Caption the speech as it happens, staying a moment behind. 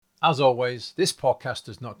As always, this podcast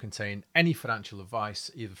does not contain any financial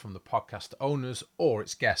advice either from the podcast owners or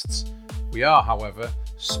its guests. We are, however,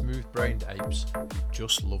 smooth-brained apes who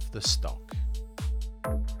just love the stock.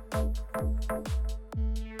 Welcome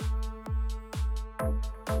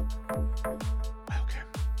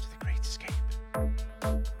to the Great Escape.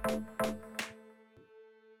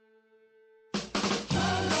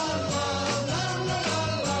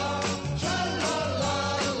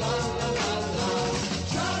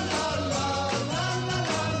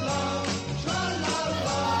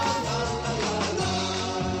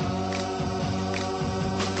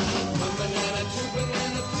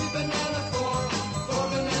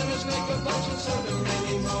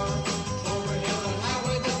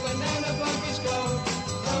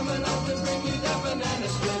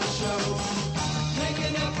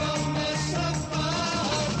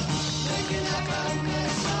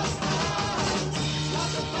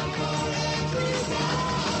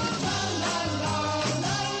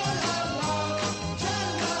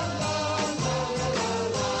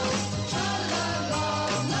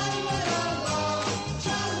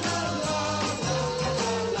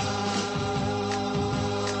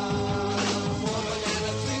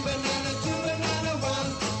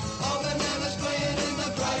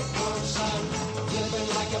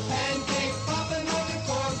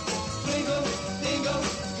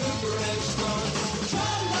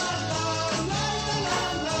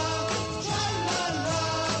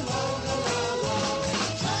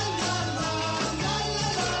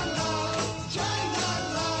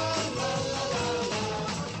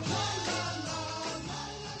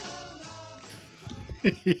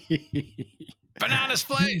 Banana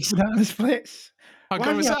splits. Banana splits. How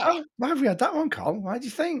good was that? Why have we had that one, Colin? Why do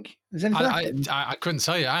you think? Has anything happened? I couldn't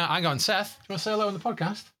tell you. Hang on, Seth. Do you want to say hello on the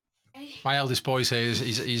podcast? Hey. My eldest boy's here.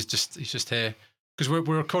 He's just here because we're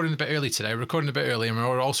recording a bit early today. We're recording a bit early, and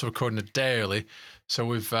we're also recording a day early. So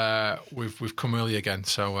we've come early again.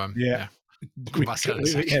 So yeah. We'll come back to that in a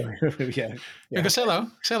second. Yeah. Go say hello.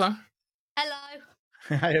 Say hello.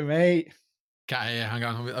 Hello. Hi, mate. Cat here. Hang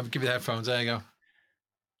on. I'll give you the headphones. There you go.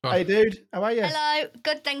 Hey, dude. How are you? Hello.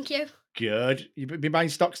 Good, thank you. Good. You been buying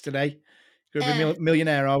stocks today? Going to be a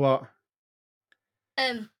millionaire or what?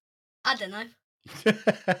 I don't know.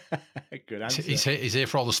 Good answer. He's here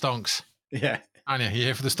for all the stonks. Yeah. Anya, you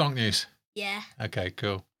here for the stonk news? Yeah. Okay,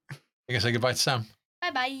 cool. You gonna say goodbye to Sam?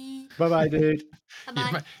 Bye-bye. Bye-bye, dude.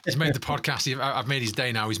 Bye-bye. He's made the podcast. I've made his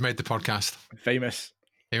day now. He's made the podcast. Famous.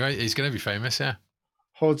 He's going to be famous, yeah.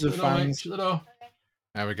 Hordes of Shut the door, mate. fans. Shut the door.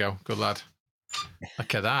 There we go. Good lad.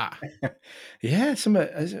 Look at that. Yeah, some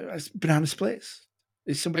banana splits.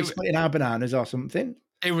 Is somebody splitting our bananas or something?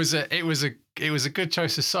 It was a good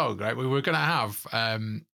choice of song, right? We were going to have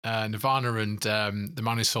Nirvana and The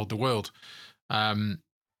Man Who Sold the World. Originally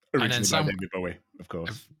and then Sam, by David Bowie, of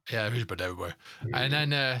course. Yeah, originally by David Bowie. And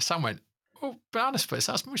then Sam went, "Oh, banana splits.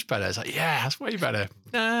 That's much better." It's like, yeah, that's way better.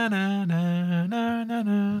 Na na na na na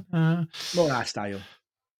na na. More our style.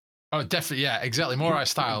 Oh, definitely, yeah, exactly. More our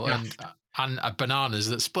style and bananas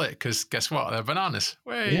that split because guess what? They're bananas.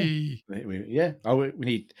 Way. Yeah. Oh, we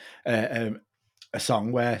need a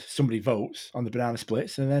song where somebody votes on the banana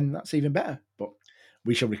splits, and then that's even better. But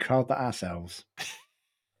we shall record that ourselves.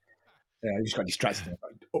 Yeah, I just got distracted.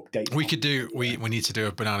 Update. We could do. We need to do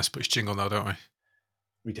a banana splits jingle now, don't we?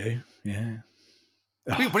 We do. Yeah.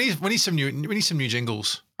 We need some new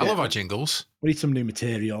jingles. I love our jingles. We need some new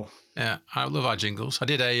material. Yeah, I love our jingles. I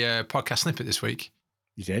did a podcast snippet this week.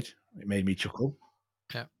 You did. It made me chuckle.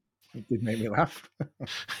 Yeah. It did make me laugh.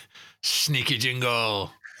 Sneaky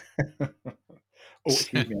jingle. Oh,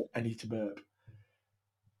 excuse me. I need to burp.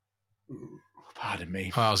 Pardon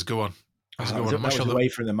me. Oh, that was a good one. That was away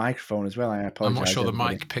from the microphone as well. I apologize. I'm not sure the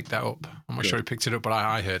mic picked that up. I'm not sure he picked it up, but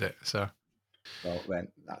I heard it. So. Well, then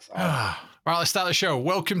that's all. Right, let's start the show.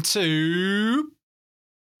 Welcome to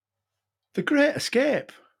The Great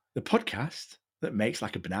Escape, the podcast that makes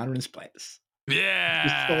like a banana and splits. Yeah.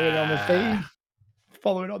 Just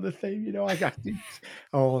following on the theme. You know, I got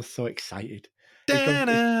so excited.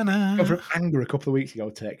 Gone from anger a couple of weeks ago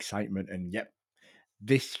to excitement, and yep,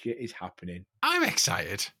 this shit is happening. I'm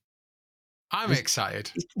excited.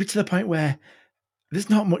 Excited. It's to the point where there's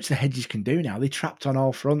not much the hedges can do now. They're trapped on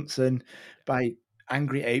all fronts, and by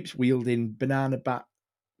angry apes wielding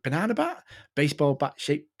baseball bat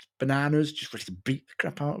shaped bananas, just ready to beat the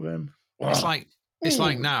crap out of them. It's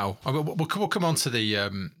like now. We'll come on to the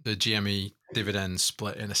GME dividend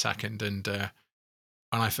split in a second, and when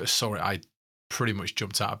I first saw it, I pretty much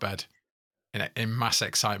jumped out of bed in mass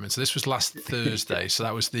excitement. So this was last Thursday, so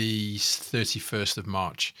that was the 31st of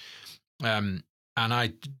March. And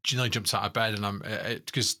I jumped out of bed, and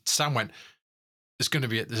because Sam went, there's going to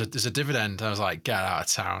be there's a dividend. I was like, get out of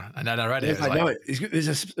town. And then I read it. It's It was like, like, no,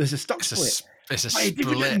 there's a stock split. it's a Buy a split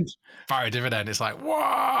dividend. by a dividend. It's like,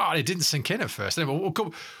 wow. It didn't sink in at first. Anyway, we'll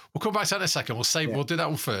come back to that in a second. We'll do that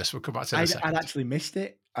one first. We'll come back to that in a second. I'd actually missed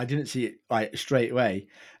it. I didn't see it like straight away.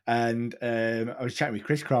 And I was chatting with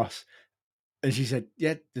Chris Cross, and she said,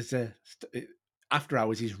 yeah, there's after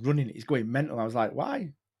hours, he's running, he's going mental. I was like,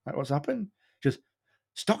 why? Like, what's happened? Just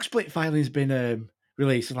stock split filing's been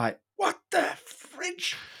released. I'm like, what the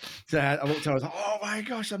fridge? So I looked at her, I was like, oh my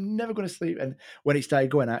gosh, I'm never going to sleep. And when it started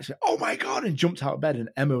going, I actually, oh my God, and jumped out of bed. And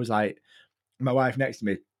Emma was like, my wife next to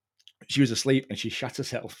me, she was asleep and she shat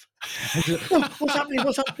herself. And she was like, oh, what's happening?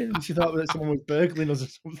 What's happening? And she thought that someone was burgling us or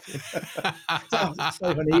something.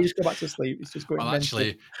 So honey, you just go back to sleep. It's just going. Well, mental.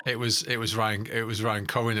 actually, it was Ryan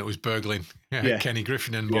Cohen that was burgling. Yeah. Kenny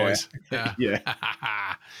Griffin and boys. Yeah.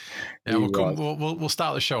 We'll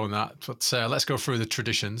start the show on that. But let's go through the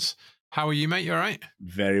traditions. How are you, mate? You all right?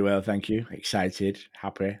 Very well, thank you. Excited,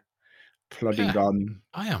 happy, plodding on.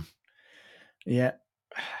 I am. Yeah.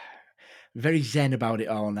 Very zen about it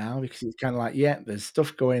all now because it's kind of like, yeah, there's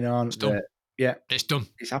stuff going on. It's done. It's done.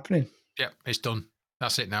 It's happening. Yeah, it's done.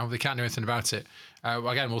 That's it now. They can't do anything about it.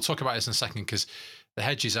 Again, we'll talk about this in a second because the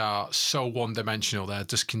hedges are so one-dimensional. They're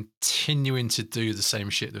just continuing to do the same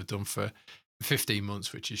shit they've done for 15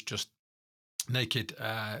 months, which is just naked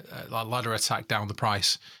ladder attack down the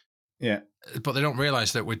price. Yeah. But they don't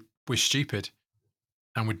realise that we're stupid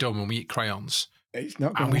and we're dumb and we eat crayons. It's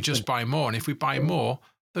not. And we just buy more. And if we buy more,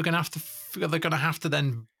 they're going to have to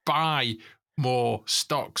then buy more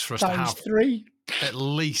stocks for us to have 3. At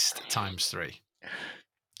least times 3.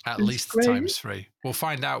 At It's least great. times 3. We'll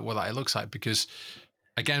find out what that looks like because,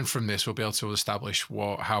 again, from this we'll be able to establish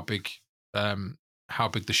how big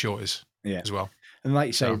the short is as well. And like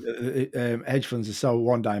you say, hedge funds are so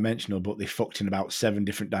one-dimensional, but they fucked in about 7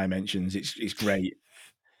 different dimensions. It's great.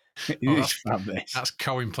 It's fabulous. That's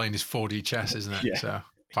Cohen playing his 4D chess, isn't it? Yeah. So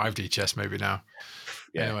 5D chess maybe now.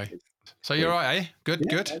 Yeah. Anyway, so you're all right, eh? Good,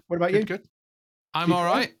 Yeah. good. What about you? Good. I'm all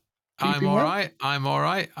right. I'm all right. I'm all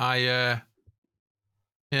right. I'm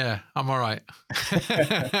all right.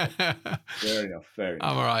 Fair enough.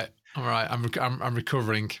 I'm all right. I'm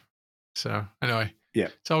recovering. So anyway, yeah,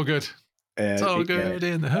 it's all good. It's all good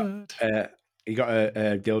in the hood. He got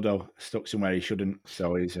a dildo stuck somewhere he shouldn't,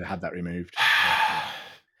 so he's had that removed.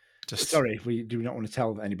 Sorry, we do not want to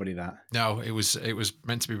tell anybody that. No, it was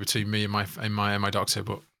meant to be between me and my doctor,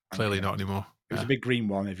 but clearly not anymore. It was a big green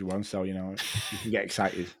one, everyone, so you can get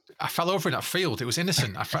excited. I fell over in that field. It was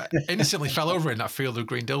innocent. I innocently fell over in that field of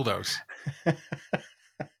green dildos.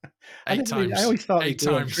 8 times. I always thought 8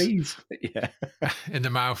 times. Trees. Yeah. In the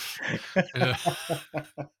mouth.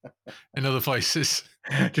 In other places.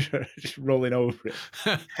 just rolling over it.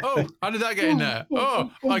 Oh, how did that get in there?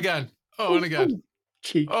 Again. And again.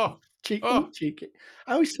 Cheeky. Cheeky.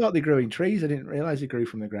 I always thought they grew in trees. I didn't realise they grew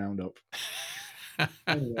from the ground up.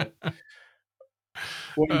 Anyway.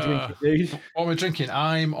 What are you drinking, dude? What am I drinking?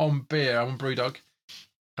 I'm on beer. I'm on Brewdog.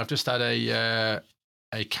 I've just had a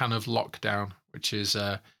can of Lockdown, which is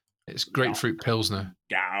it's grapefruit pilsner.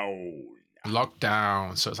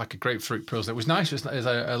 Lockdown. So it's like a grapefruit pilsner. It was nice. It's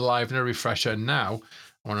a livener refresher. Now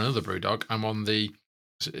I'm on another Brewdog. I'm on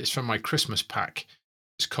it's from my Christmas pack.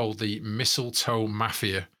 It's called the Mistletoe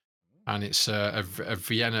Mafia, and it's a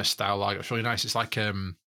Vienna style lager. It's really nice. It's like a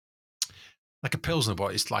pilsner,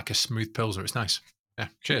 but it's like a smooth pilsner. It's nice. Yeah.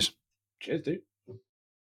 Cheers. Cheers, dude.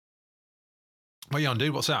 What are you on,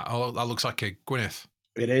 dude? What's that? Oh, that looks like a Gwyneth.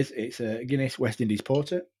 It is. It's a Guinness West Indies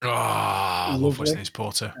Porter. Oh, I love West Indies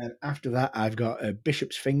Porter. And after that, I've got a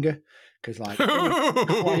Bishop's Finger because, like,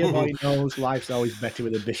 everybody knows life's always better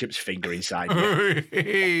with a Bishop's Finger inside.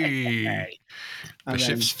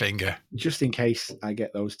 Bishop's Finger. Just in case I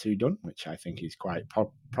get those 2 done, which I think is quite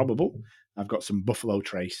probable, I've got some Buffalo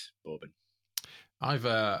Trace bourbon. I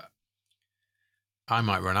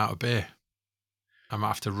might run out of beer. I might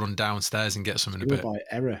have to run downstairs and get some in a bit. By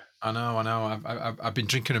error. I know. I've been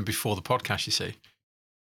drinking them before the podcast, you see.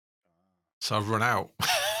 So I've run out.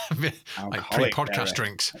 Like pre-podcast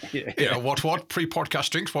drinks. Yeah. What? Pre-podcast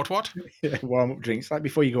drinks? What? Yeah, warm-up drinks. Like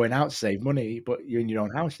before you're going out to save money, but you're in your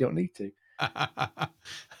own house, you don't need to.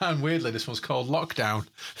 And weirdly, this one's called Lockdown.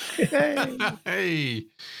 Hey.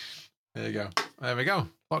 There you go. There we go.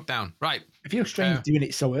 Lockdown. Right. I feel strange doing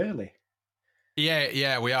it so early.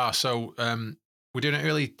 Yeah, we are. So we're doing it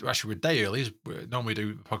early. Actually, we're a day early. We normally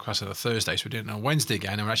do the podcast on a Thursday, so we're doing it on Wednesday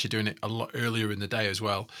again, and we're actually doing it a lot earlier in the day as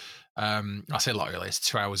well. I say a lot earlier. It's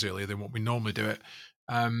 2 hours earlier than what we normally do it.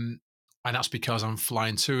 And that's because I'm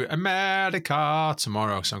flying to America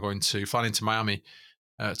tomorrow. So I'm flying into Miami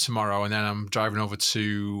tomorrow, and then I'm driving over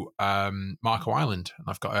to Marco Island, and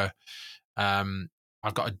I've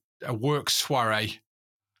got a work soiree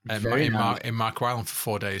Very nice. in Marco Island for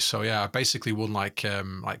 4 days. So yeah, I basically won like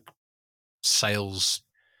sales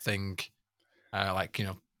thing, like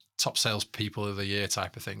top sales people of the year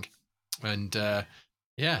type of thing, and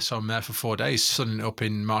yeah, so I'm there for 4 days, sunning up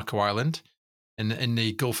in Marco Island, in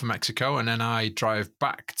the Gulf of Mexico, and then I drive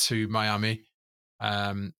back to Miami.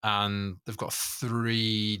 And they've got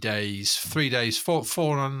 3 days, 3 days, four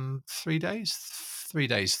on 3 days, 3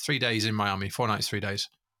 days, 3 days in Miami, 4 nights, 3 days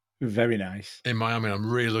Very nice. in Miami.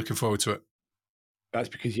 I'm really looking forward to it. That's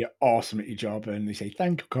because you're awesome at your job, and they say,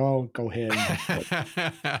 "Thank you, Carl. Go here."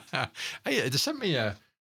 Hey, they sent me I don't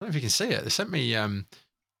know if you can see it. They sent me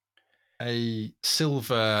a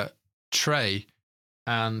silver tray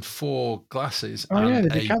and 4 glasses. Oh and yeah, the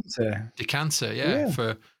a decanter. decanter, Yeah.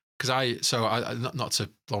 for because I not to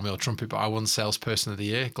blow me old trumpet, but I won salesperson of the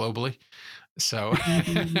year globally. So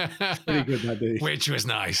Pretty good, that dude. which was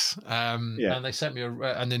nice. Yeah. And they sent me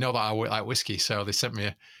and they know that I like whiskey, so they sent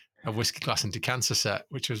me a whiskey glass and decanter set,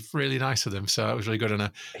 which was really nice of them. So it was really good.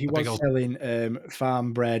 And He was selling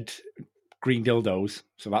farm bred green dildos,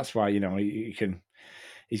 so that's why he can.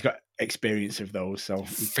 He's got experience of those. So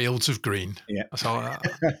fields of green. Yeah, that's all.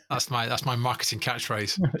 That's my marketing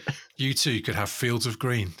catchphrase. You too could have fields of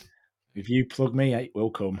green. If you plug me, it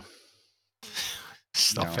will come.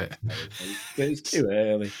 Stop it. It's too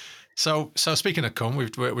early. So speaking of come, we're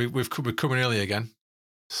coming early again.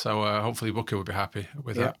 So hopefully Booker will be happy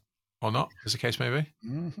with that, or not, as the case may be.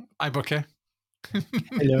 Mm-hmm. Hi, Booker.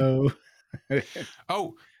 Hello.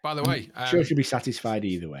 Oh, by the way, I'm sure she'll be satisfied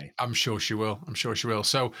either way. I'm sure she will.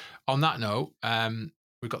 So on that note,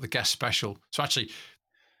 we've got the guest special. So actually,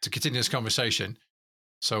 to continue this conversation,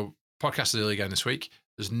 so podcast is early again this week.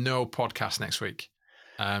 There's no podcast next week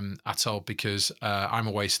at all because I'm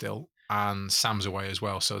away still and Sam's away as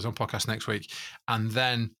well. So there's no podcast next week. And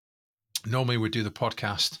then normally we do the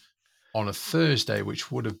podcast on a Thursday,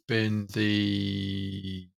 which would have been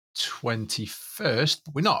the 21st,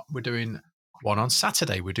 but we're not. We're doing one on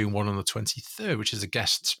Saturday. We're doing one on the 23rd, which is a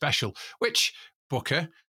guest special, which Booker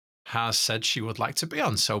has said she would like to be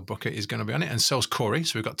on. So Booker is going to be on it, and so's Corey.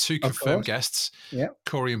 So we've got 2 confirmed guests,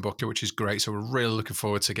 Corey and Booker, which is great. So we're really looking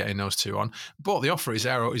forward to getting those 2 on. But the offer is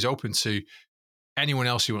open to anyone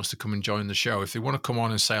else who wants to come and join the show. If they want to come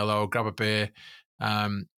on and say hello, grab a beer,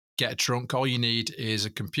 get drunk, all you need is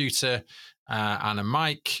a computer and a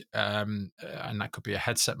mic, and that could be a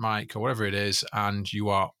headset mic or whatever it is, and you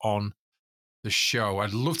are on the show.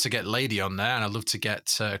 I'd love to get Lady on there, and I'd love to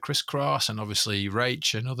get Chris Cross and obviously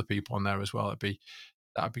Rach and other people on there as well.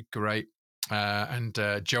 That'd be great. And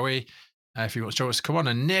Joey, if he wants to come on,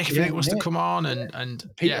 and Nick, if he wants to come on, and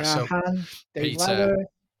Peter Arhan, Dave Peter. Lauer.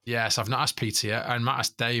 Yes, I've not asked Peter yet, and Matt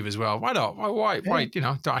asked Dave as well. Why not? Why?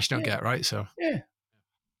 Don't get right. So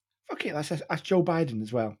fuck it, let's ask Joe Biden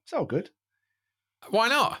as well. It's all good. Why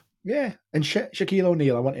not? Yeah, and Shaquille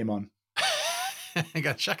O'Neal, I want him on. I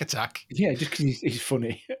got a Shack Attack. Yeah, just because he's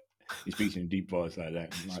funny. He speaks in a deep voice like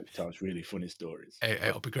that and tells really funny stories.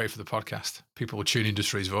 It'll be great for the podcast. People will tune into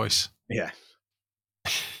his voice. Yeah.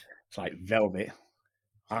 It's like velvet.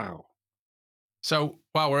 Wow. So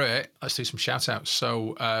while we're at it, let's do some shout outs.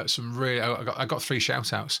 So I got 3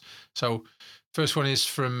 shout outs. So first one is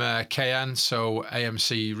from KN, so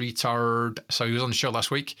AMC Retard. So he was on the show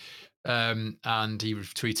last week, and he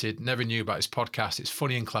tweeted, "Never knew about his podcast. It's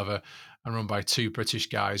funny and clever and run by 2 British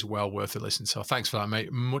guys. Well worth a listen." So thanks for that,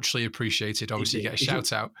 mate. Muchly appreciated. Obviously, you get a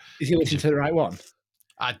shout out. Is he listening to the right one?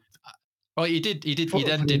 Well, he did. He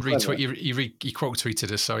then did retweet. He quote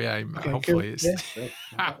tweeted us. So yeah, okay, hopefully cool. it's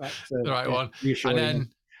the right one.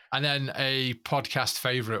 And then a podcast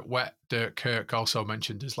favorite, Wet Dirt Kirk, also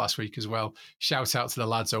mentioned us last week as well. Shout out to the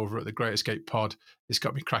lads over at the Great Escape Pod. It's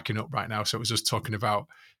got me cracking up right now. So it was just talking about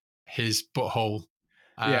his butthole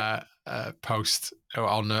post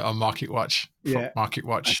on Market Watch. Market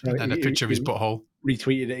Watch, and then a picture of his butthole.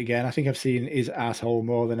 Retweeted it again. I think I've seen his asshole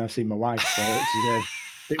more than I've seen my wife. So it's a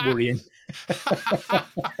bit worrying.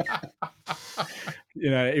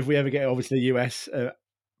 If we ever get over to the US,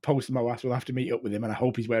 posting my wife, we'll have to meet up with him, and I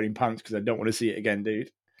hope he's wearing pants because I don't want to see it again, dude.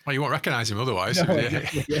 Well, you won't recognise him otherwise. No,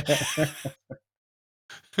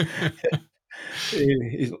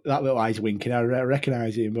 that little eye's winking. I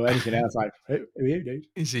recognise him, but anything else, like, who are you, dude?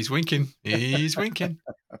 He's winking. He's winking.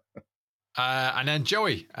 And then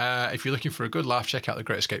Joey, if you're looking for a good laugh, check out the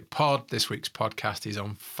Great Escape Pod. This week's podcast is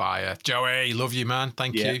on fire. Joey, love you, man.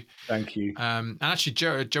 Thank you. Thank you. And actually,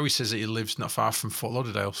 Joey says that he lives not far from Fort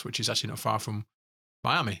Lauderdale, which is actually not far from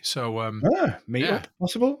Miami. So meet up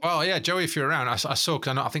possible. Well, yeah, Joey, if you're around, I saw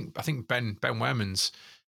because I think Ben Werman's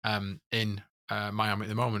in Miami at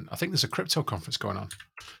the moment. I think there's a crypto conference going on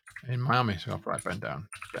in Miami, so I'll write Ben down.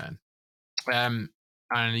 Ben.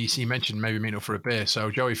 And he mentioned maybe meeting up for a beer.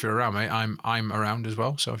 So Joey, if you're around, mate, I'm around as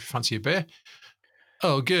well. So if you fancy a beer,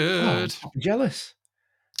 good. I'm jealous.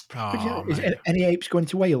 Oh, Is mate. any apes going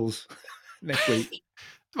to Wales next week?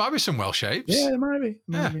 There might be some Welsh apes. Yeah, there might be.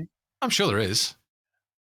 Yeah. I'm sure there is.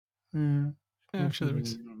 Yeah, I'm sure there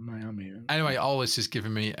is. Miami. Anyway, all this is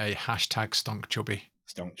giving me a hashtag stonk chubby.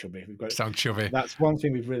 Stonk chubby. We've got Stonk chubby. That's one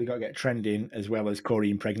thing we've really got to get trending, as well as Corey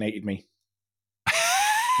impregnated me.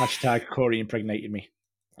 Hashtag Corey impregnated me.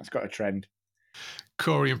 That's got a trend.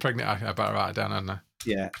 Corey impregnated. I better write it down, hadn't I?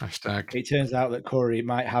 Yeah. Hashtag. It turns out that Corey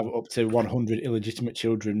might have up to 100 illegitimate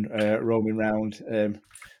children roaming around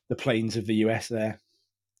the plains of the US there.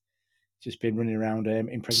 Just been running around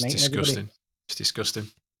impregnating It's disgusting. everybody. It's disgusting.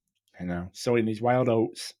 I know. Sowing these wild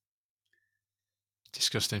oats.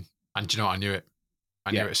 Disgusting. And do you know what? I knew it.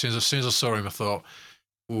 I knew it. As soon as I saw him, I thought,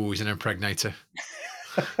 ooh, he's an impregnator.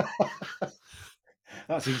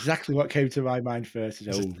 That's exactly what came to my mind first.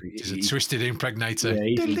 He's a twisted impregnator. Yeah,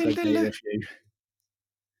 he's impregnated a few.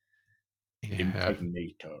 Yeah.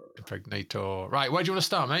 Impregnator. Right, where do you want to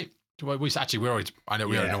start, mate? We already know where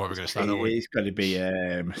we're going to start, don't we? It's got to be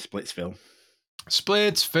Splitsville.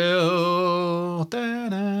 Splitsville.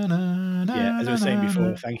 Yeah, as I was saying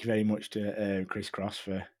before, thank you very much to Chris Cross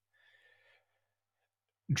for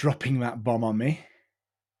dropping that bomb on me,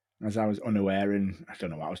 as I was unaware, and I don't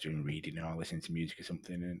know what I was doing, reading or listening to music or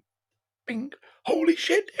something, and bing, holy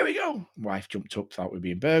shit, here we go. Wife jumped up, thought we'd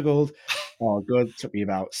been burgled. Oh, good. Took me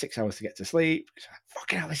about 6 hours to get to sleep.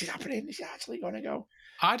 Fucking hell, this is happening. This is actually going to go.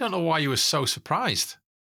 I don't know why you were so surprised.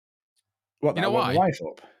 What, you know why? My wife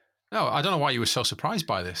up? No, I don't know why you were so surprised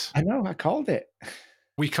by this. I know, I called it.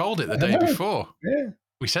 We called it the day before. Yeah.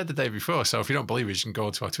 We said the day before. So if you don't believe it, you can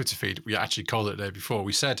go to our Twitter feed. We actually called it the day before.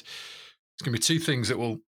 We said it's going to be two things that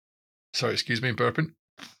will, sorry, excuse me, burping.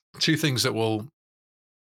 Two things that will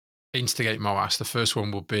instigate Moas. The first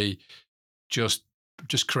one will be just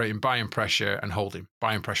creating buying pressure and holding,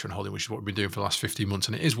 which is what we've been doing for the last 15 months.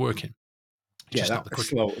 And it is working. It's just not the quick.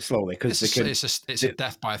 Slowly. Because it's a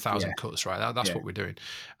death by 1,000 cuts, right? That's what we're doing.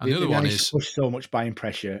 And the other one is push so much buying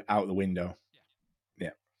pressure out the window.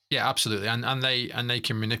 Yeah, absolutely. And they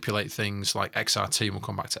can manipulate things like XRT, and we'll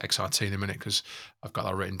come back to XRT in a minute because I've got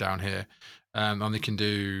that written down here. And they can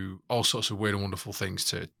do all sorts of weird and wonderful things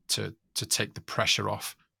to take the pressure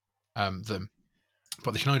off them.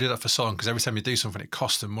 But they can only do that for so long, because every time you do something, it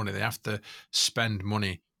costs them money. They have to spend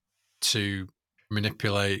money to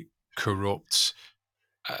manipulate, corrupt,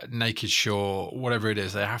 naked short, whatever it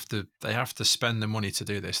is. They have to spend the money to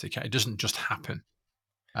do this. It doesn't just happen.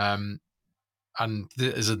 And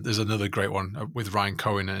there's another great one with Ryan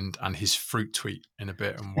Cohen and his fruit tweet in a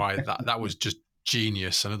bit, and why that was just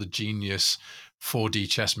genius. Another genius 4D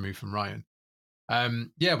chess move from Ryan. But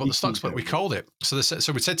the stock split, we called it. So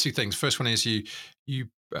we said two things. First one is you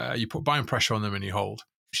put buying pressure on them and you hold,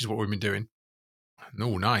 which is what we've been doing.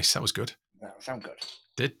 Oh, nice. That was good. That sound good.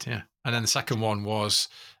 Did, yeah. And then the second one was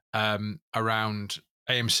around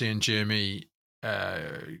AMC and GME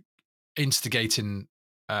instigating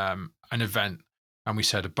an event, and we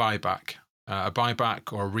said a buyback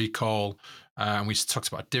or a recall, and we talked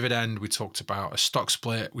about a dividend, we talked about a stock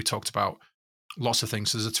split, we talked about lots of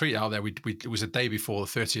things. So there's a tweet out there. It was a day before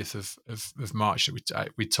the 30th of March that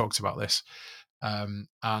we talked about this,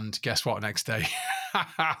 and guess what? Next day,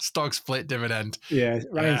 stock split, dividend. Yeah,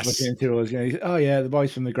 Ryan's looking into us. Oh yeah, the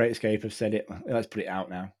boys from the Great Escape have said it. Let's put it out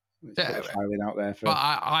now. Filing out there for. But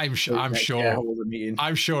I'm sure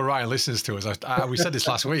Ryan listens to us. We said this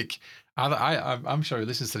last week. I'm sure he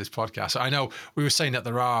listens to this podcast. I know we were saying that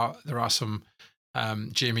there are some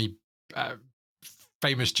GME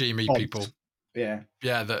famous GME people,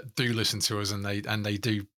 that do listen to us, and they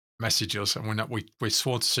do message us, and we're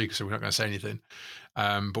sworn to secrecy, so we're not going to say anything.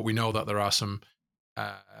 But we know that there are some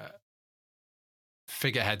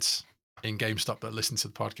figureheads in GameStop that listen to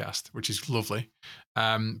the podcast, which is lovely.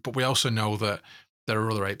 But we also know that there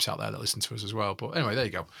are other apes out there that listen to us as well. But anyway, there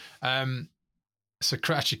you go. So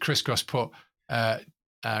actually, Chris Cross put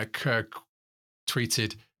Kirk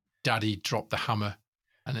tweeted, "Daddy dropped the hammer,"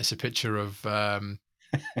 and it's a picture of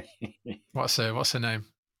what's her name?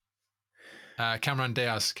 Cameron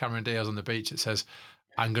Diaz on the beach. It says,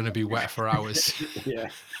 "I'm going to be wet for hours."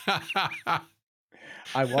 Yeah,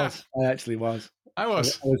 I actually was. I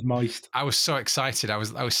was moist. I was so excited. I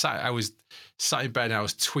was sat in bed and I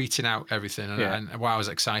was tweeting out everything, and I was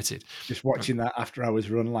excited. Just watching that after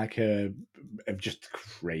hours run like a just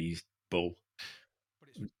crazed bull.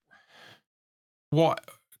 What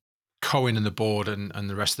Cohen and the board and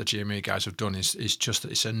the rest of the GME guys have done is just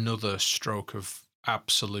that it's another stroke of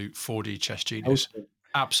absolute 4D chess genius. Totally.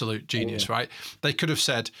 Absolute genius, right? They could have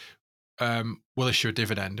said, we'll issue a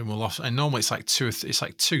dividend and we'll offer, and normally it's like 3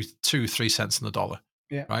 cents on the dollar.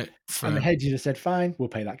 Yeah. Right. And the hedges have said, fine, we'll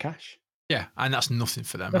pay that cash. Yeah. And that's nothing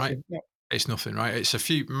for them, Nothing, right? no. It's nothing, right? It's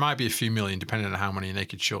might be a few million, depending on how many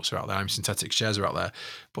naked shorts are out there, how many synthetic shares are out there,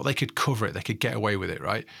 but they could cover it. They could get away with it,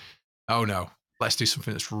 right? Oh no, let's do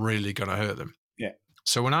something that's really going to hurt them. Yeah.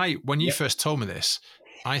 So when you first told me this,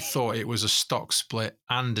 I thought it was a stock split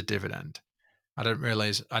and a dividend. I didn't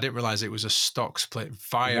realize it was a stock split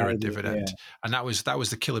via a dividend, and that was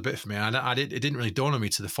the killer bit for me. And it didn't really dawn on me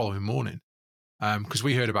to the following morning, because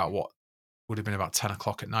we heard about what would have been about 10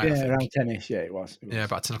 o'clock at night. Yeah, I think. around 10ish. Yeah, it was. Yeah,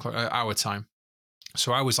 about 10 o'clock our time.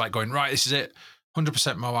 So I was like going, right, this is it,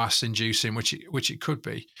 100% MOAS inducing, which it could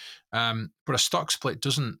be, but a stock split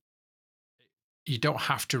doesn't. You don't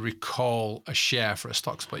have to recall a share for a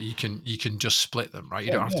stock split. You can just split them, right?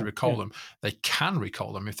 You don't have to recall them. They can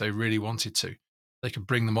recall them if they really wanted to. They could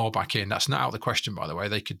bring them all back in. That's not out of the question, by the way.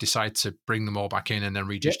 They could decide to bring them all back in and then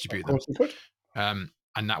redistribute them. Of course they could.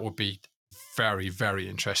 And that would be very, very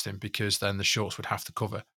interesting, because then the shorts would have to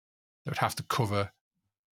cover. They would have to cover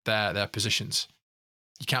their positions.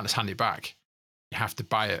 You can't just hand it back. You have to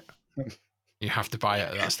buy it. You have to buy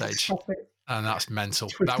it at that stage. Stop it. And that's mental.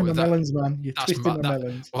 Twisting the melons, man. You're twisting the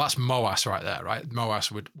melons. Well, that's MOAS right there, right?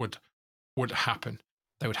 MOAS would happen.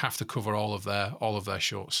 They would have to cover all of their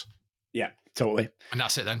shorts. Yeah, totally. And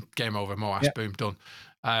that's it then. Game over. MOAS, boom, done.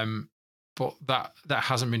 But that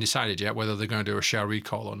hasn't been decided yet, whether they're going to do a share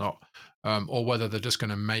recall or not, or whether they're just going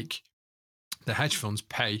to make the hedge funds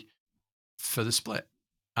pay for the split.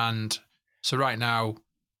 And so right now,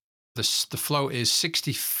 the float is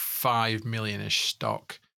 65 million-ish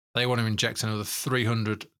stock. They want to inject another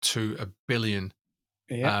 300 to a billion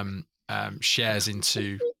shares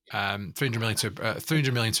into 300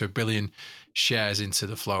 million to a billion shares into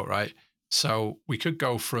the float, right? So we could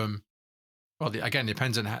go from, well, again,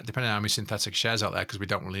 depending on how many synthetic shares out there, because we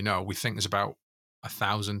don't really know. We think there's about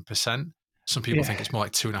 1,000%. Some people think it's more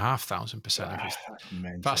like 2,500%.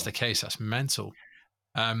 If that's the case, that's mental.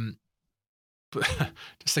 But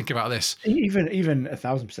just think about this. Even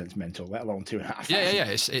 1,000% is mental, let alone 2,500. Yeah.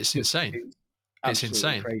 It's insane. It's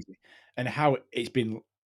insane. Crazy. And how it's been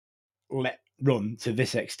let run to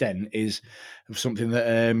this extent is something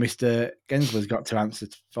that Mr. Gensler's got to answer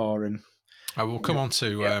for. And I will come on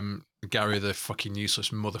to Gary, the fucking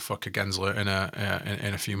useless motherfucker Gensler, in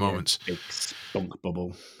a few moments. Big spunk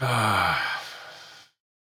bubble.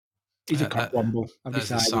 He's a cockwomble. There's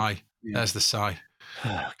the sigh. Yeah. There's the sigh.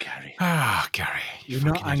 Oh, Gary. Gary. You're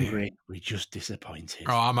not angry. Idiot. We're just disappointed.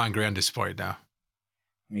 Oh, I'm angry and disappointed now.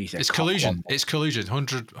 It's collusion. It's collusion.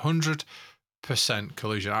 100%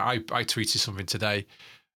 collusion. I tweeted something today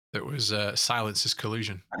that was silence is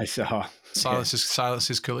collusion. I saw. Silence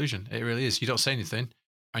is collusion. It really is. You don't say anything,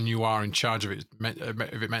 and you are in charge of it.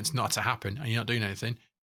 If it meant not to happen, and you're not doing anything,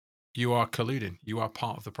 you are colluding. You are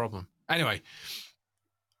part of the problem. Anyway,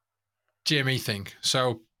 GME thing.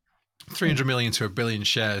 So 300 million to a billion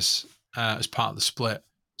shares as part of the split.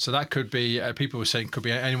 So that could be, people were saying, could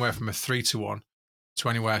be anywhere from a 3-to-1 to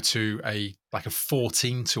anywhere to a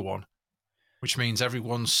 14-to-1, which means every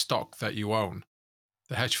one stock that you own,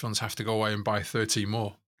 the hedge funds have to go away and buy 13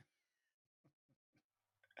 more.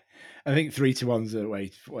 I think 3-to-1's a way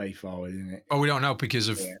forward, isn't it? Oh, we don't know, because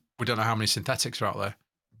of we don't know how many synthetics are out there.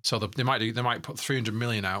 So they might put 300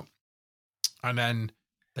 million out, and then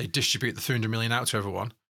they distribute the 300 million out to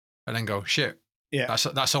everyone, and then go, shit,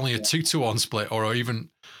 that's only a 2-to-1 split, or even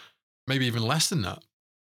maybe even less than that.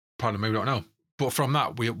 Pardon me, we don't know. But from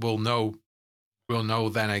that, we'll know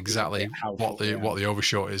then exactly what the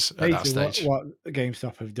overshort is at that stage. What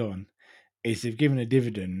GameStop have done is they've given a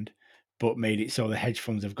dividend, but made it so the hedge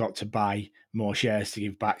funds have got to buy more shares to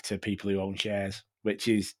give back to people who own shares, which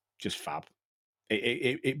is just fab.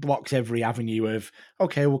 It blocks every avenue of,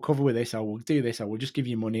 okay, we'll cover with this, or we'll do this, or we'll just give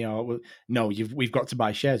you money, or we've got to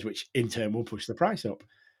buy shares, which in turn will push the price up.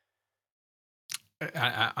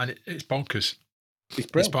 And it's bonkers.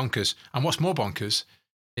 It's bonkers. And what's more bonkers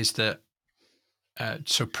is that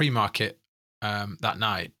so pre-market that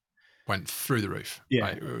night went through the roof. Yeah,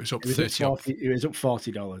 right? It was up 30. It was up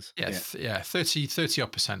 $40. Yeah, 30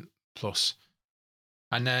 odd percent plus.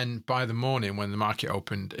 And then by the morning when the market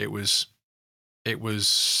opened, it was maybe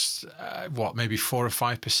 4 or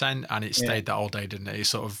 5%, and it stayed that all day, didn't it? It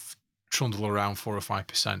sort of trundled around 4 or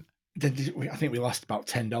 5%. I think we lost about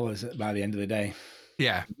 $10 by the end of the day.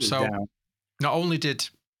 Yeah. So not only did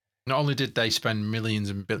they spend millions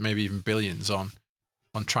and maybe even billions on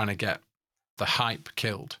trying to get the hype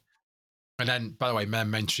killed, And then, by the way,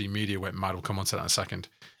 mainstream media went mad. We'll come on to that in a second.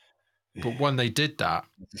 But when they did that,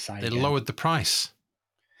 they lowered the price.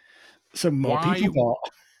 Some more people bought.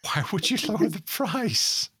 Why would you lower the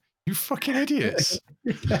price? You fucking idiots.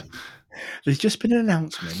 There's just been an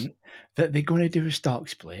announcement that they're going to do a stock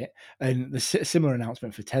split, and the similar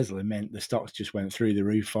announcement for Tesla meant the stocks just went through the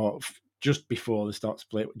roof just before the stock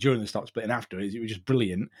split, during the stock split, and afterwards. It was just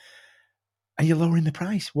brilliant. And you're lowering the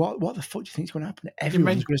price. What the fuck do you think is going to happen?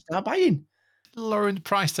 Everyone's going to start buying. Lowering the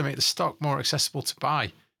price to make the stock more accessible to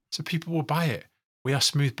buy, so people will buy it. We are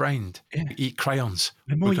smooth-brained. Yeah. We eat crayons.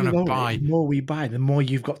 The more you lower it, the more we buy, the more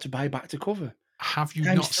you've got to buy back to cover. Have you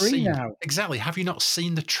not seen now? Exactly? Have you not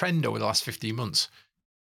seen the trend over the last 15 months?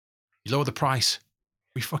 You lower the price,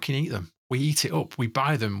 we fucking eat them. We eat it up. We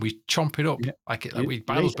buy them. We chomp it up like we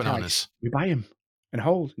buy those bananas. We buy them and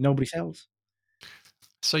hold. Nobody sells.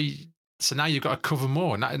 So now you've got to cover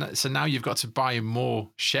more. So now you've got to buy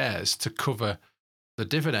more shares to cover the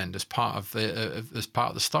dividend as part of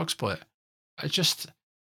the stock split.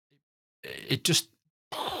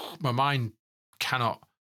 My mind cannot.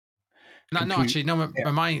 My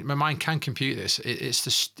mind can compute this.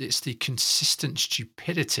 It's the consistent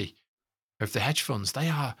stupidity of the hedge funds.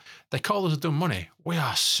 They call us the dumb money. We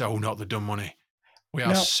are so not the dumb money. We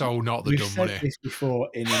are so not the dumb money. We've said this before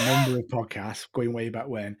in a number of podcasts, going way back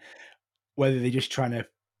when. Whether they're just trying to,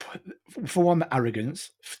 for one, the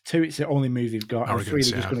arrogance. For two, it's the only move they've got. And three,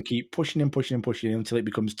 they're just going to keep pushing until it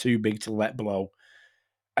becomes too big to let blow.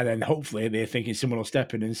 And then hopefully they're thinking someone will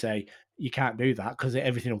step in and say, you can't do that because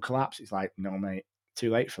everything will collapse. It's like, no, mate, too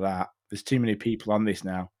late for that. There's too many people on this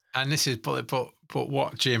now. And this is, but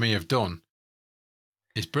what GME have done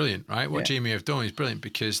is brilliant, right? What GME have done is brilliant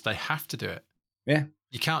because they have to do it. Yeah.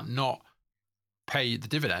 You can't not pay the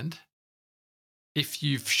dividend. If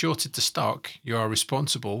you've shorted the stock, you are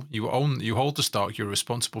responsible. You hold the stock. You're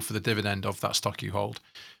responsible for the dividend of that stock you hold.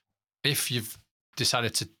 If you've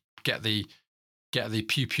decided to get the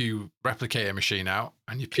pew pew replicator machine out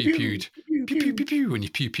and you pew pewed and you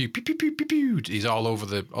pew pewed, he's all over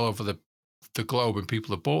the globe and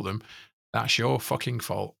people have bought them. That's your fucking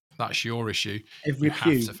fault. That's your issue. Every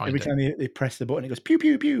time they press the button, it goes pew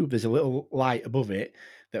pew pew. There's a little light above it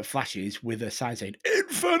that flashes with a sign saying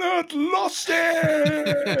 "Infinite losses."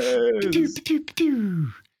 Pew, pew, pew, pew.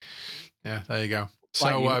 Yeah, there you go.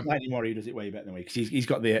 So Lightning Warrior does it way better than me because he's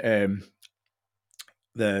got the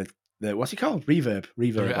what's it called? Reverb.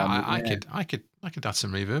 I could add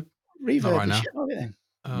some reverb. Reverb right now.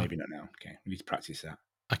 Maybe not now. Okay, we need to practice that.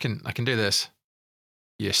 I can do this.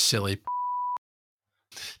 You silly.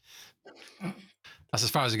 That's as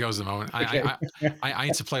far as it goes at the moment. I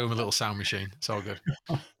need to play with my little sound machine. It's all good.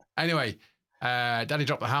 Anyway, Daddy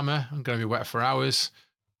dropped the hammer. I'm going to be wet for hours.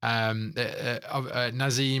 Nazim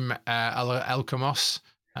El-Kamos,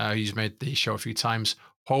 who's made the show a few times.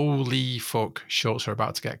 Holy fuck, shorts are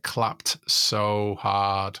about to get clapped so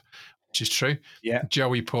hard, which is true. Yeah.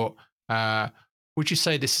 Joey put, would you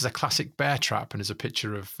say this is a classic bear trap? And there's a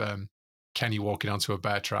picture of Kenny walking onto a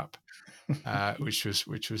bear trap, which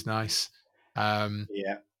was nice.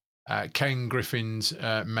 Ken Griffin's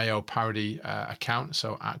Mayo parody account,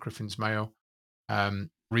 so at Griffin's Mayo,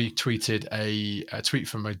 retweeted a tweet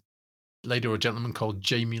from a lady or a gentleman called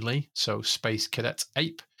Jamie Lee, so Space Cadet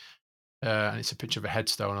Ape, and it's a picture of a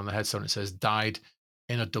headstone. On the headstone it says died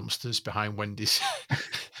in a dumpsters behind Wendy's.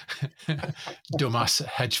 Dumbass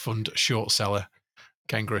hedge fund short seller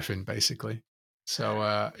Ken Griffin, basically. So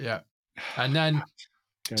and then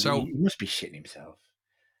God, he must be shitting himself.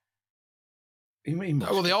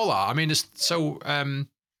 Well, they all are. I mean, whose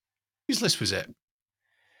list was it?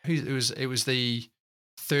 It was the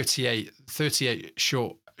 38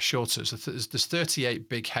 shorters. There's 38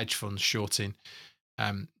 big hedge funds shorting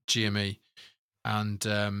GME, and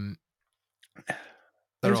they're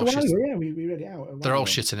all shitting. Yeah, we read it out. They're all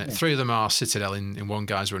shitting it. Yeah. 3 of them are Citadel in one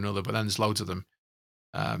guise or another, but then there's loads of them.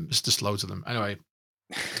 There's just loads of them. Anyway.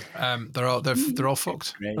 They're all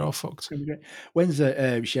fucked. They're all fucked. When's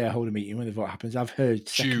the shareholder meeting? When the vote happens? I've heard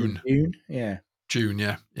June. Yeah. June.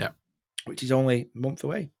 Yeah. Which is only a month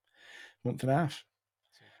away, month and a half.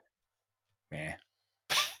 Yeah.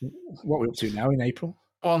 What are we up to now in April?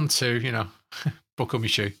 1, 2. Buckle me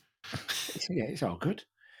shoe. Yeah, it's all good.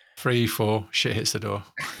 3, 4. Shit hits the door.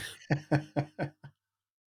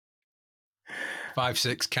 5,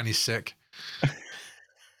 6. Kenny's sick.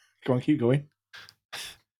 Go on, keep going.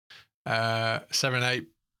 7, 8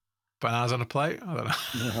 bananas on a plate. I don't know.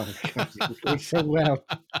 Oh, God, it's so well.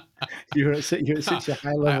 You're at such a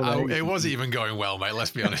high level. It wasn't even going well, mate. Let's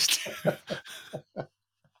be honest.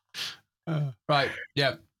 Right.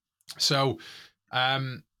 Yeah. So,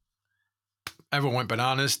 everyone went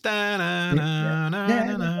bananas.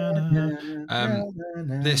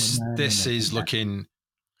 This is looking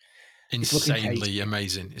insanely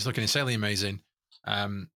amazing. It's looking insanely amazing.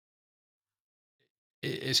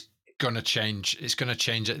 It's going to change. It's going to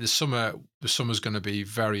change it. The summer's going to be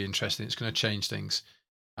very interesting. It's going to change things.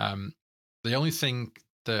 The only thing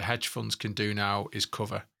the hedge funds can do now is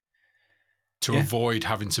cover to avoid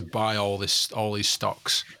having to buy all these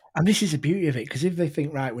stocks. And this is the beauty of it, because if they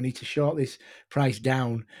think, right, we need to short this price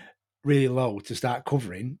down really low to start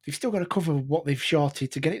covering, they've still got to cover what they've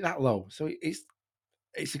shorted to get it that low. So it's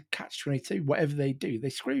a catch-22. Whatever they do, they're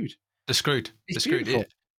screwed. They're screwed. It's they're beautiful.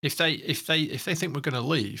 screwed. If they think we're going to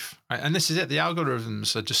leave, right, and this is it, the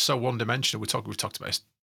algorithms are just so one-dimensional. We've talked about this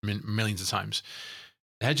millions of times.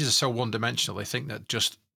 The hedges are so one-dimensional. They think that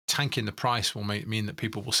just tanking the price will mean that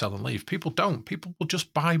people will sell and leave. People don't. People will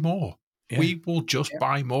just buy more. Yeah. We will just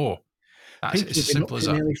buy more. That's as simple as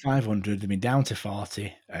that. Nearly 500. They've been down to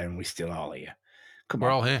 40, and we're still all here. We're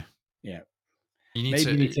all here. Yeah. You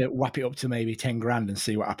need to whap it up to maybe 10 grand and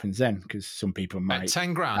see what happens then, because some people might. At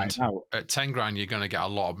 10 grand, you're going to get a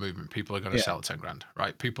lot of movement. People are going to sell at 10 grand,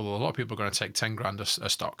 right? A lot of people are going to take 10 grand a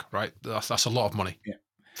stock, right? That's a lot of money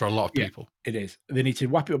for a lot of people. It is. They need to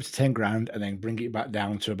whap it up to 10 grand and then bring it back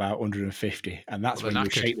down to about 150, and that's when you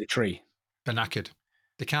shake the tree. They're knackered.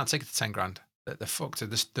 They can't take it to 10 grand. They're fucked. They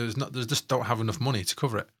just don't have enough money to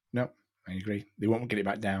cover it. No, I agree. They won't get it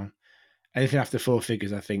back down. Anything after 4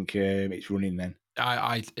 figures, I think it's running then.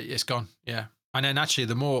 It's gone, yeah. And then actually,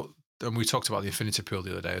 and we talked about the infinity pool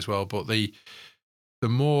the other day as well, but the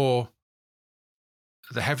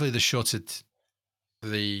heavily they shorted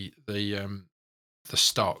the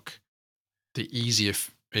stock, the easier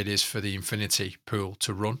it is for the infinity pool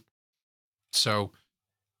to run. So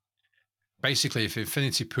basically, if the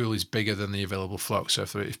infinity pool is bigger than the available float, so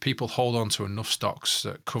if people hold on to enough stocks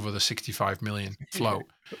that cover the 65 million float,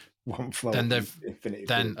 one float,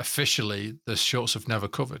 then officially the shorts have never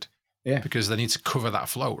covered. Yeah, because they need to cover that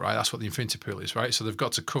float, right? That's what the infinity pool is, right? So they've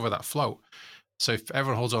got to cover that float. So if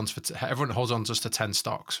everyone holds on just to 10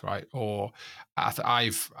 stocks, right? Or I'm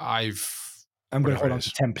going to hold on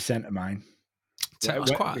to 10% of mine. 10%,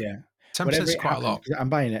 that's quite. Yeah. 10% is quite a lot. I'm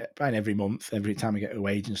buying every month. Every time I get a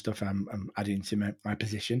wage and stuff, I'm adding to my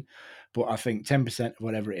position. But I think 10% of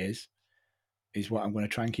whatever it is what I'm going to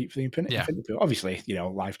try and keep for the infinity pool. Obviously,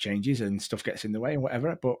 life changes and stuff gets in the way and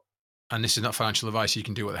whatever. And this is not financial advice. You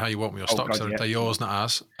can do what the hell you want with your stocks. They're yours, not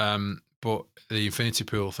ours. But the infinity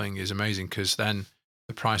pool thing is amazing, because then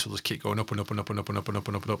the price will just keep going up and up and up and up and up and up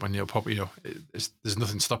and up and up, and there's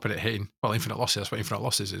nothing stopping it hitting. Well, infinite losses. That's what infinite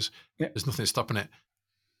losses is. Yeah. There's nothing stopping it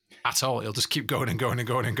at all. It'll just keep going and going and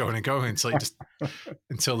going and going and going until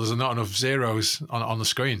there's not enough zeros on the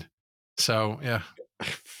screen. So yeah,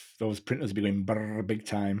 those printers will be going big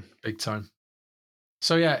time.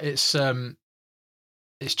 So yeah, it's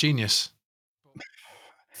genius.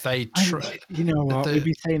 We've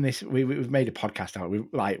been saying this. We've made a podcast out. We've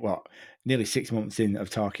nearly 6 months in of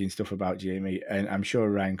talking stuff about GME, and I'm sure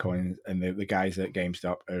Ryan Cohen and the guys at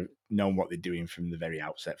GameStop have known what they're doing from the very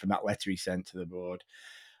outset, from that letter he sent to the board,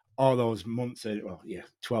 all those months.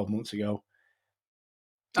 12 months ago.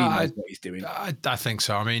 He knows what he's doing. I think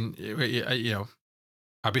so. I mean,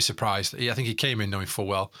 I'd be surprised. I think he came in knowing full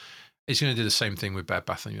well he's going to do the same thing with Bed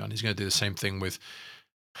Bath & Beyond. He's going to do the same thing with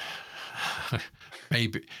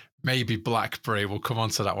maybe BlackBerry. We'll come on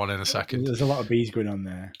to that one in a second. There's a lot of B's going on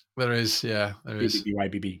there. There is, yeah, there is.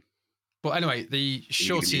 BBB. But anyway, the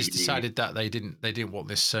shorties decided that they didn't want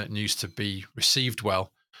this news to be received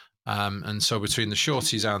well, and so between the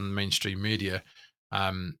shorties and mainstream media,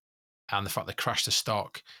 and the fact they crashed the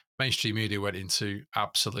stock, mainstream media went into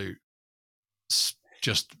absolute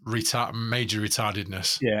just major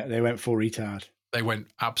retardedness. Yeah, they went full retard. They went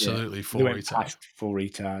absolutely full retard. Full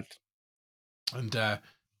retard. And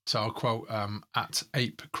so I'll quote at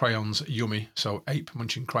Ape Crayons Yummy. So Ape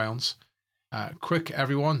munching crayons. Quick,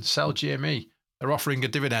 everyone, sell GME. They're offering a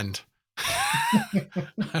dividend.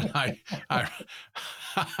 And I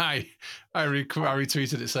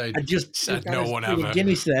retweeted it saying, I just said no one ever.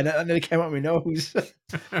 Guinness then, and then it came out my nose.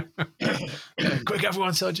 Quick,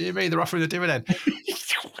 everyone, sell GME. They're offering a dividend.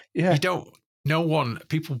 Yeah.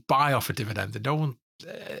 People buy off a dividend. No one,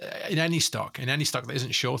 in any stock that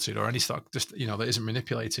isn't shorted, or any stock just that isn't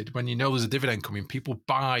manipulated, when there's a dividend coming, people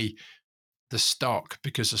buy the stock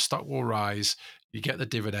because the stock will rise. You get the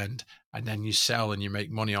dividend, and then you sell and you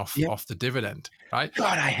make money off the dividend. Right?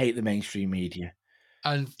 God, I hate the mainstream media,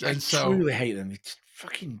 and I so truly hate them. It's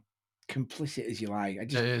fucking complicit as you like.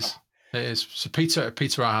 It is. So Peter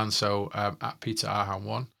Arhan. So at Peter Arhan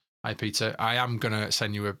 1. Hi, Peter. I am gonna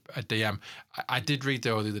send you a DM. I did read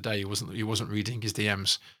though the other day. He wasn't reading his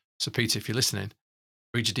DMs. So Peter, if you're listening,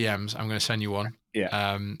 read your DMs. I'm going to send you one.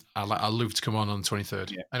 Yeah. I'll love to come on the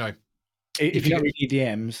 23rd. Yeah. Anyway, If you're not reading your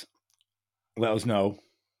DMs, let us know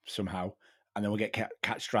somehow, and then we'll get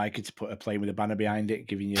Cat Striker to put a plane with a banner behind it,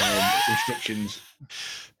 giving you instructions.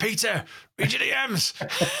 Peter, read your DMs.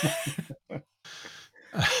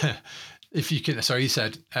 If you can, sorry, he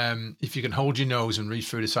said, if you can hold your nose and read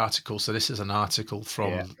through this article. So this is an article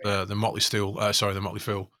from the Motley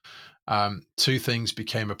Fool. Two things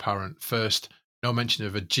became apparent. First, no mention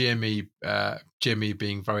of a GME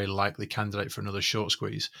being very likely candidate for another short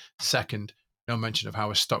squeeze. Second, no mention of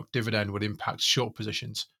how a stock dividend would impact short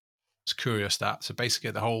positions. It's curious that. So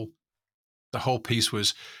basically, the whole piece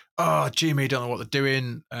was, GME don't know what they're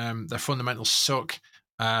doing. Their fundamentals suck.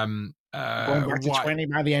 Going back to 20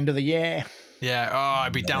 by the end of the year. Yeah.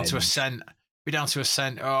 It'd be down to a cent.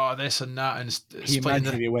 Oh, this and that, and can you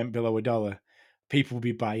imagine if it went below $1? People would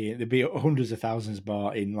be buying. There'd be hundreds of thousands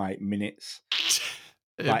bought in like minutes.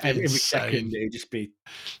 Like every second, it'd just be.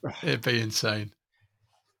 It'd be insane.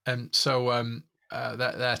 And so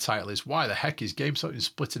their title is "Why the heck is GameStop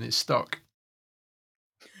splitting its stock?"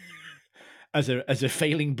 As a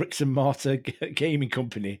failing bricks and mortar gaming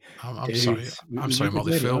company, I'm sorry,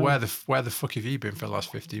 Motley Phil. Where the fuck have you been for the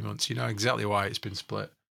last 15 months? You know exactly why it's been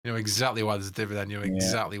split. You know exactly why there's a dividend. You know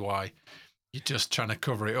exactly why. You're just trying to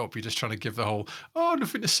cover it up. You're just trying to give the whole,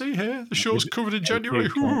 nothing to see here. The show's covered in January.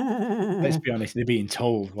 Let's be honest, they're being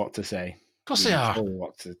told what to say. Of course they are.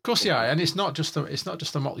 Of course they are. And it's not just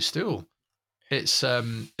a Motley Stool. It's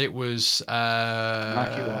it was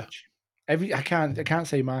Market Watch. I can't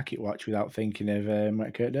say Market Watch without thinking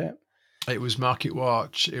of Kurt Dirt. It was Market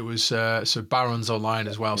Watch. It was so Barron's Online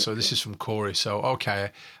as well. So this is from Corey. So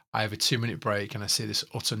okay, I have a 2-minute break and I see this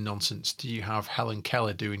utter nonsense. Do you have Helen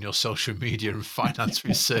Keller doing your social media and finance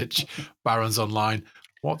research? Barron's Online.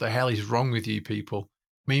 What the hell is wrong with you people?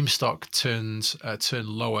 Meme stock turn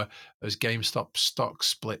lower as GameStop stock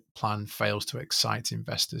split plan fails to excite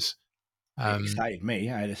investors. It excited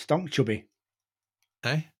me. I had a stonk chubby.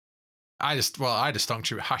 Hey, I had a stonk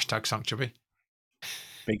chubby. Hashtag stonk chubby.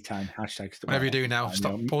 Big time. Hashtag. Whatever you do now,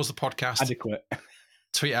 stop. Pause the podcast. Adequate.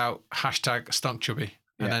 Tweet out hashtag stonk chubby,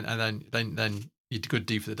 and then your good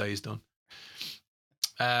deed for the day is done.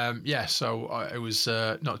 So it was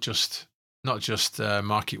not just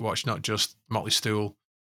Market Watch, not just Motley Stool,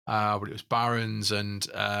 but it was Barron's and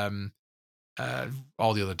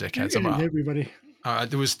all the other dickheads. Everybody.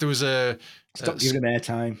 There was a stop giving them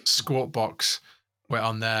airtime. Squawk Box went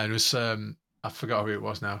on there. It was I forgot who it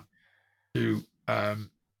was now. Who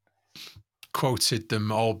quoted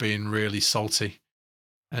them all being really salty,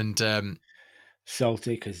 and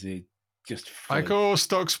salty because they just like,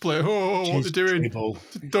 stock split. What they're doing?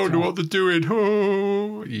 Don't know what they're doing.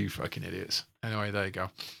 You fucking idiots. Anyway, there you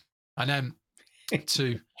go. And then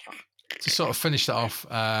to sort of finish that off,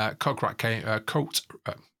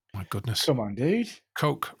 my goodness. Come on, dude.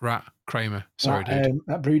 Coke Rat Kramer. Sorry, dude.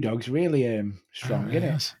 That Brewdog's really strong, isn't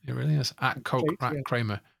it? It really is. At Coke Rat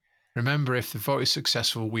Kramer. Remember, if the vote is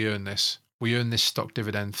successful, we earn this. We earn this stock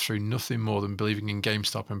dividend through nothing more than believing in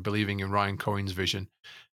GameStop and believing in Ryan Cohen's vision.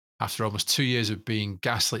 After almost 2 years of being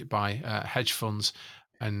gaslit by hedge funds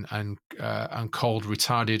and called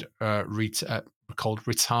retarded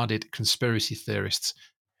conspiracy theorists,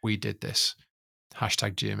 we did this.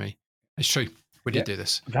 Hashtag GME. It's true. We did do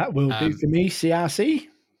this. That will do for me, CRC.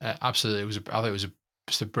 Absolutely. I thought it was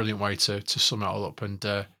just a brilliant way to sum it all up. And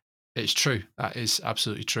it's true. That is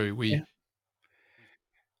absolutely true.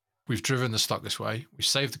 We've driven the stock this way. We've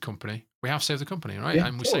saved the company. We have saved the company, right? Yeah,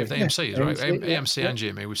 and we saved AMCs, right? AMC and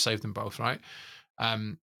GME, we've saved them both, right?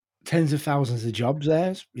 Tens of thousands of jobs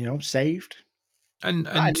there, saved. And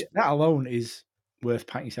that alone is worth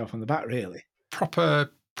patting yourself on the back, really. Proper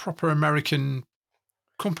American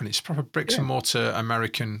companies, proper bricks and mortar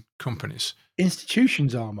American companies.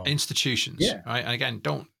 Institutions almost. Institutions, right? And again,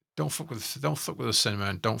 don't fuck with the cinema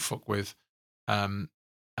and don't fuck with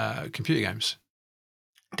computer games.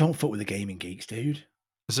 Don't fuck with the gaming geeks, dude.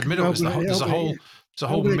 There's a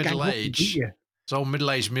whole middle-aged,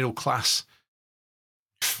 middle class.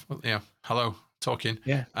 Talking.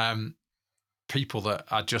 People that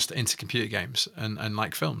are just into computer games and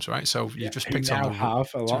like films, right? So you've just picked on.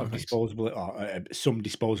 Have a lot of disposable or some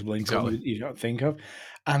disposable income you don't think of,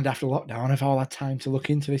 and after lockdown, have all had time to look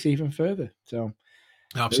into this even further. So,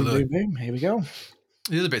 absolutely, boom, here we go.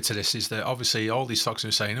 The other bit to this is that obviously all these stocks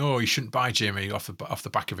are saying, you shouldn't buy GME off the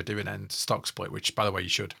back of a dividend stock split, which, by the way, you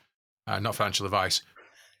should. Not financial advice.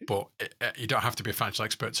 but you don't have to be a financial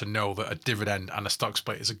expert to know that a dividend and a stock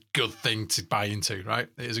split is a good thing to buy into, right?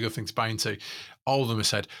 It is a good thing to buy into. All of them have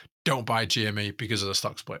said, don't buy GME because of the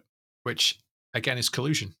stock split, which again is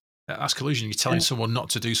collusion. That's collusion. You're telling someone not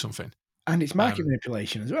to do something. And it's market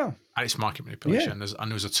manipulation as well. And it's market manipulation. Yeah.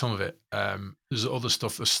 And there's a ton of it. There's other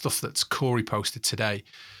stuff. There's stuff that's Corey posted today.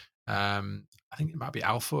 I think it might be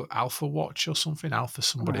Alpha Watch or something. Alpha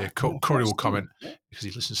somebody. Corey will comment because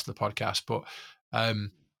he listens to the podcast. But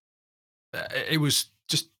it was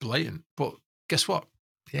just blatant. But guess what?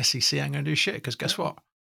 The SEC ain't going to do shit because guess what?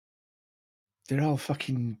 They're all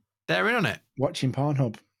fucking... They're in on it. Watching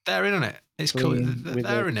Pornhub. They're in on it. It's cool.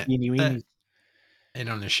 They're in it. They're in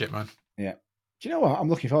on this shit, man. Yeah. Do you know what? I'm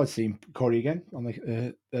looking forward to seeing Corey again on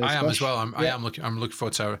the I am as well. I'm looking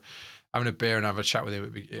forward to having a beer and have a chat with him.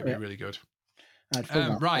 It'd be really good.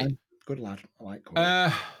 Right. Good lad. I like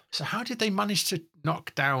Corey. So how did they manage to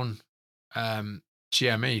knock down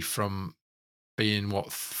GME from being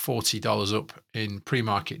 $40 up in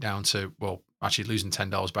pre-market down to actually losing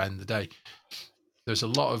 $10 by the end of the day? There's a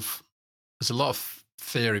lot of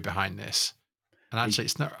theory behind this, and actually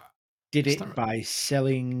it's not. Did it by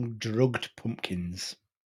selling drugged pumpkins.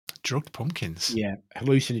 Drugged pumpkins? Yeah,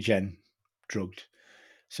 hallucinogen drugged.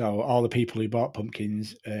 So all the people who bought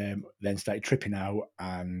pumpkins then started tripping out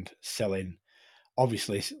and selling.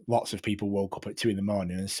 Obviously, lots of people woke up at 2 a.m.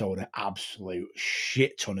 and sold an absolute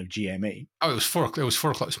shit ton of GME. Oh, it was 4 o'clock. It was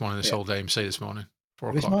 4 o'clock this morning. This whole day, this morning. 4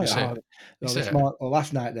 o'clock.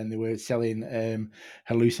 Last night, then they were selling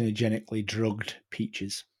hallucinogenically drugged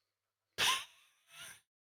peaches.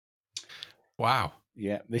 Wow.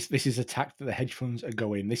 Yeah, this is a tack that the hedge funds are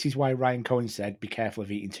going. This is why Ryan Cohen said, "Be careful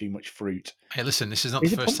of eating too much fruit." Hey, listen, this is not the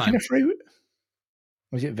first time. Is it pumpkin a fruit?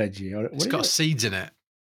 Or is it veggie? Or it's got seeds in it.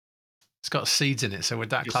 It's got seeds in it, so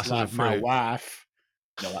would that class as a fruit? My wife.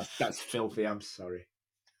 No, that's filthy. I'm sorry.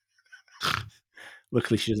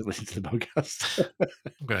 Luckily, she doesn't listen to the podcast.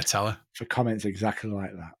 I'm going to tell her. For comments exactly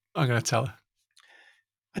like that. I'm going to tell her.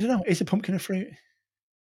 I don't know. Is a pumpkin a fruit?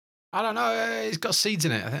 I don't know. It's got seeds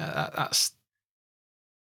in it.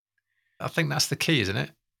 I think that's the key, isn't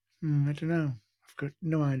it? I don't know. I've got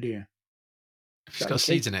no idea. If it's got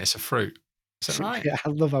seeds in it, it's a fruit. Is that right? I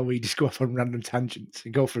love how we just go off on random tangents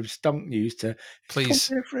and go from stonk news to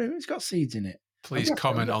please. It's got seeds in it. Please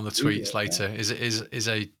comment on the tweets later. Is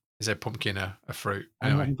a pumpkin a fruit?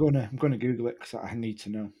 Anyway. I'm gonna Google it because I need to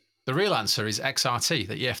know. The real answer is XRT,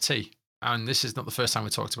 the EFT, and this is not the first time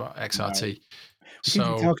we talked about XRT.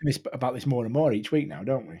 No. We keep talking about this more and more each week now,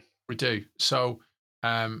 don't we? We do. So,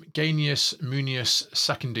 Ganius Munius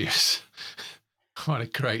Secundius, what a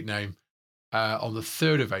great name, on the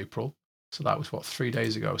 3rd of April. So that was 3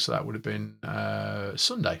 days ago. So that would have been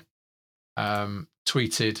Sunday.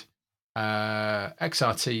 Tweeted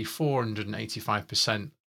XRT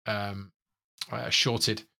 485%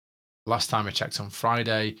 shorted. Last time I checked on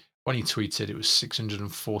Friday, when he tweeted, it was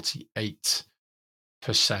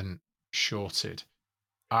 648% shorted.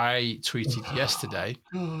 I tweeted yesterday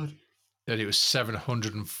that it was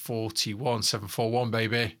 741,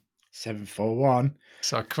 baby. 741.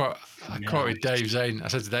 So I quoted Dave saying, I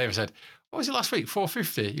said to Dave, what was it last week?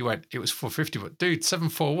 450? He went, it was 450, but dude,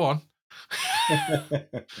 741.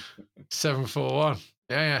 741.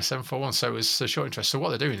 Yeah, 741. So it was a short interest. So what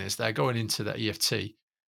they're doing is they're going into the EFT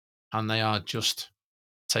and they are just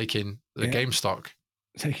taking the game stock.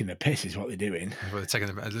 Taking the piss is what they're doing.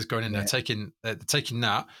 They're just going in there, taking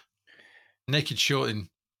that, naked shorting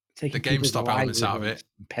the GameStop elements out of it,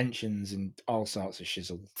 pensions and all sorts of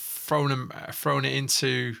shizzle, thrown it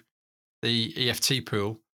into the EFT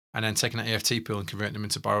pool, and then taking that EFT pool and converting them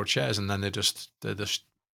into borrowed shares, and then they're just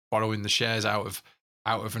borrowing the shares out of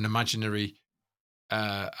an imaginary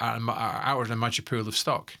pool of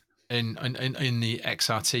stock in the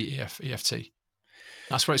XRT EFT.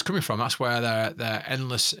 That's where it's coming from. That's where they're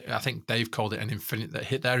endless. I think they've called it an infinite. That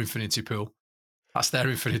hit their infinity pool. That's their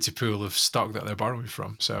infinity pool of stock that they're borrowing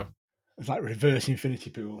from. So it's like reverse infinity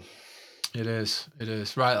pool. It is.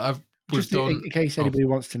 Right. In case anybody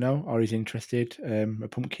wants to know or is interested, a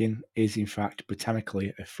pumpkin is in fact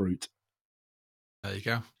botanically a fruit. There you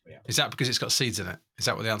go. Yeah. Is that because it's got seeds in it? Is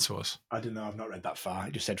that what the answer was? I don't know. I've not read that far.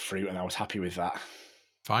 It just said fruit, and I was happy with that.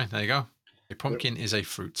 Fine. There you go. A pumpkin is a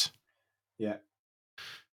fruit. Yeah.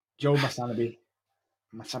 Joe Masanabe.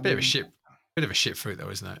 Bit of a shit fruit, though,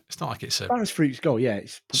 isn't it? It's not like it's a. As far as fruits go, yeah,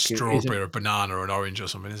 it's strawberry or a banana or an orange or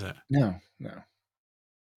something, is it? No.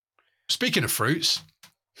 Speaking of fruits,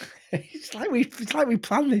 It's like we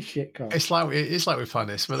planned this shit, Carl. It's like we planned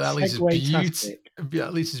this, but that leads us Segue-tastic.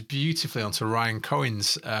 that leads us beautifully onto Ryan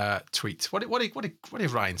Cohen's tweet. What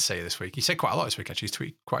did Ryan say this week? He said quite a lot this week. Actually, he's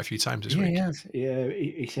tweeted quite a few times this week. Yeah.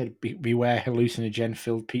 He said, "Beware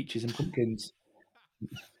hallucinogen-filled peaches and pumpkins."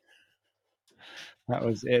 That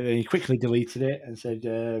was it. And he quickly deleted it and said,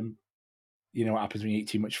 "You know what happens when you eat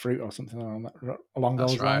too much fruit or something along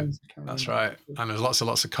That's those right. lines." That's right. And there's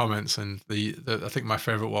lots of comments, and the I think my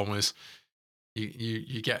favourite one was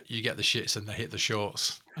you get the shits and they hit the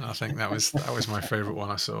shorts, and I think that was my favourite one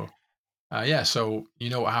I saw. Yeah, so you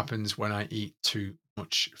know what happens when I eat too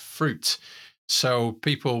much fruit. So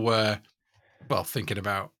people were thinking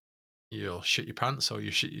about you'll shit your pants or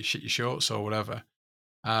you shit your shorts or whatever.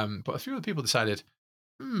 But a few other people decided,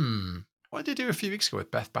 what did he do a few weeks ago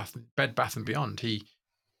with Bed Bath and Beyond? He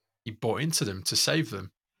bought into them to save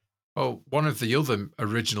them. Well, one of the other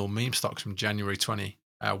original meme stocks from January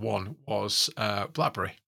 21 was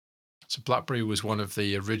BlackBerry. So BlackBerry was one of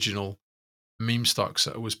the original meme stocks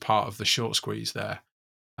that was part of the short squeeze there.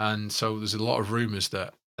 And so there's a lot of rumors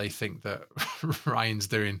that they think that Ryan's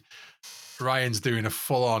doing a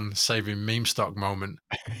full-on saving meme stock moment.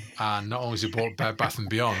 And not only has he bought Bed Bath and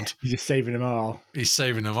Beyond, He's just saving them all. he's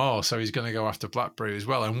saving them all. So he's going to go after BlackBerry as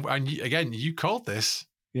well. And again, you called this.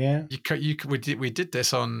 Yeah. We did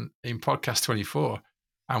this in podcast 24,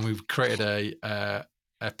 and we've created a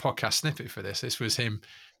podcast snippet for this. This was him.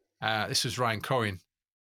 This was Ryan Cohen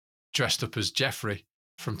dressed up as Jeffrey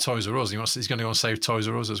from Toys R Us. He's going to go and save Toys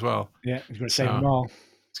R Us as well. Yeah, he's going to save them all.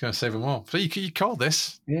 He's going to save them all. So you called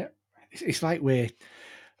this. Yeah. It's like we're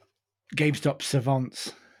GameStop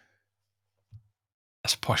savants.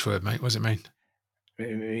 That's a posh word, mate. What does it mean?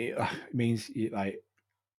 It means you like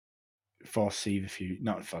foresee the future.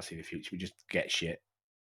 Not foresee the future. We just get shit.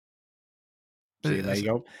 So there you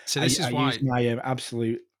go. So this is why I used my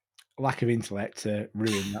absolute lack of intellect to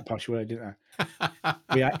ruin that posh word, didn't I?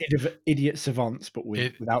 We are idiot savants, but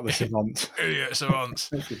without the savant. Idiot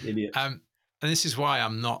savants. Idiot. And this is why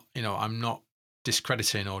I'm not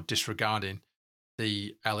discrediting or disregarding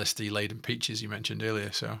the LSD laden peaches you mentioned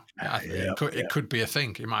earlier. So it could be a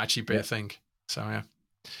thing. It might actually be a thing. So yeah,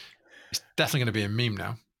 it's definitely going to be a meme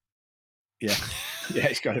now. Yeah,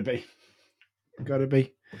 it's got to be.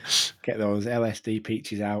 Get those LSD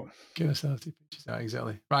peaches out. Get us LSD peaches out,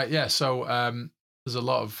 exactly. Right. Yeah. So there's a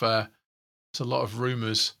lot of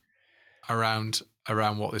rumors around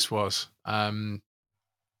what this was.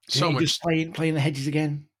 So much just playing the hedges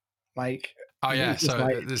again, like. Oh yeah,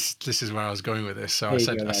 so this is where I was going with this. So I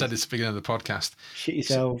said this at the beginning of the podcast. Shit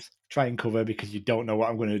yourselves, try and cover because you don't know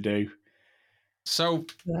what I'm going to do. So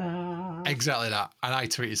exactly that, and I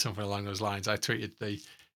tweeted something along those lines. I tweeted the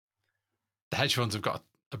hedge funds have got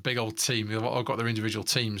a big old team. They've all got their individual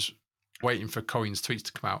teams waiting for Cohen's tweets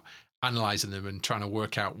to come out, analysing them and trying to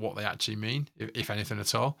work out what they actually mean, if anything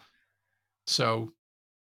at all. So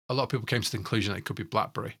a lot of people came to the conclusion that it could be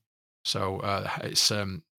BlackBerry. So it's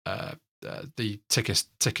the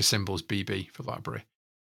ticker symbol is BB for BlackBerry,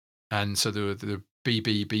 and so there were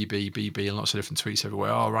BB, and lots of different tweets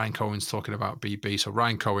everywhere. Oh, Ryan Cohen's talking about BB. So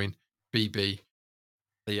Ryan Cohen, BB,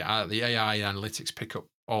 the AI analytics pick up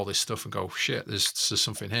all this stuff and go, shit, there's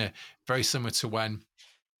something here. Very similar to when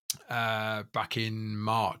back in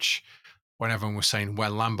March, when everyone was saying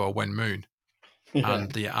when Lambo, when Moon,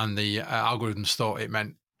 and the algorithms thought it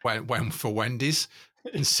meant when for Wendy's.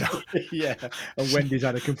 And so and Wendy's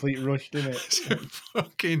had a complete rush, didn't it? So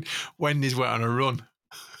fucking Wendy's went on a run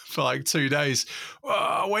for like 2 days.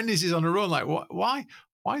 Oh, Wendy's is on a run. Like what? Why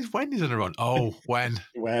is Wendy's on a run? Oh, when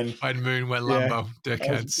Moon, when Lambo,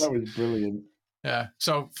 dickheads. That was brilliant. Yeah.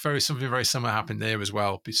 So something very similar happened there as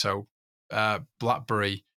well. So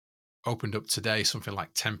BlackBerry opened up today something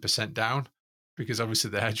like 10% down because obviously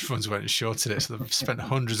the hedge funds went and shorted it. So they've spent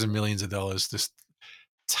hundreds of millions of dollars just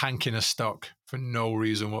tanking a stock for no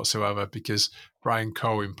reason whatsoever because Ryan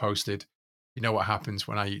Cohen posted, you know what happens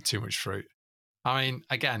when I eat too much fruit. I mean,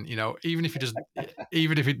 again, even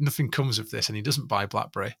if nothing comes of this and he doesn't buy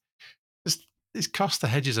BlackBerry, it's cost the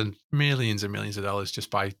hedges and millions of dollars just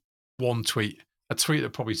by one tweet, a tweet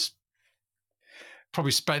that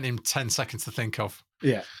probably spent him 10 seconds to think of.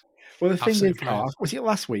 Yeah. Well, the thing is, was it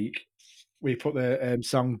last week we put the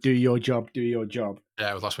song "Do Your Job, Do Your Job"?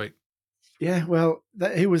 Yeah, it was last week. Yeah, well,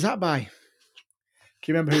 who was that by?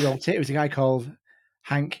 Can you remember who wrote it? It was a guy called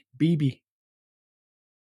Hank Beebe.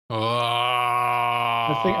 Oh,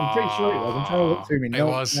 I'm pretty sure it was. I'm trying to look through me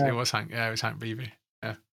notes. It was Hank. Yeah, it was Hank Beebe.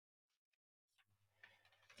 Yeah.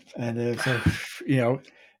 And so,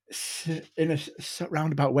 in a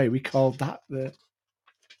roundabout way, we called that the.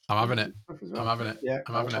 I'm having it. I'm having it. Yeah,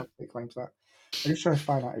 I'm having it. Claim to that. I'm just trying to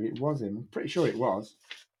find out if it was him. I'm pretty sure it was.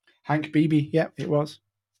 Hank Beebe. Yep, it was.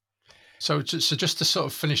 So just to sort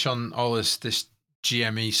of finish on all this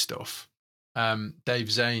GME stuff,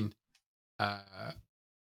 Dave Zane, sorry,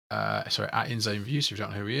 at InZane Views, if you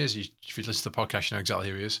don't know who he is, if you listen to the podcast, you know exactly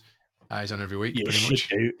who he is. He's on every week, You pretty should much.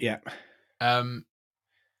 do, yeah.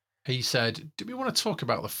 He said, do we want to talk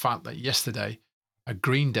about the fact that yesterday, a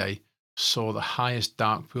Green Day saw the highest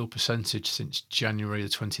dark pool percentage since January the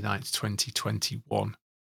 29th, 2021?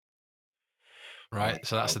 Right?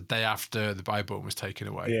 So that's the day after the buy button was taken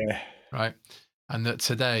away. Yeah. Right? And that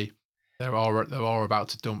today, they're all about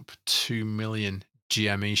to dump 2 million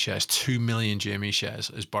GME shares, 2 million GME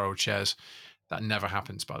shares as borrowed shares. That never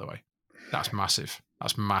happens, by the way. That's massive.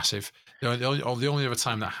 That's massive. The only other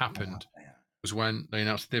time that happened was when they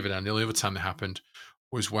announced the dividend. The only other time that happened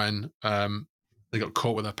was when they got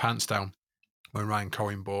caught with their pants down when Ryan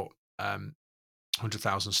Cohen bought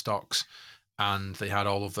 100,000 stocks, and they had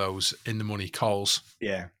all of those in the money calls,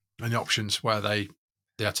 yeah, and the options where they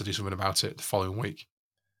had to do something about it the following week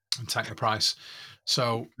and tank the price.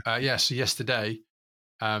 So so yesterday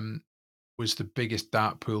was the biggest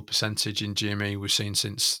dark pool percentage in GME we've seen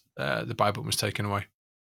since the buy button was taken away.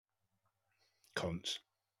 Cunts.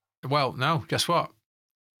 Well, no, guess what?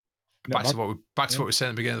 Not Back to what we Yeah. were saying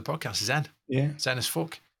at the beginning of the podcast. Zen. Yeah. Zen as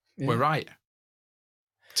fuck. Yeah. We're right.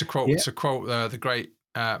 To quote the great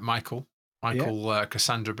Michael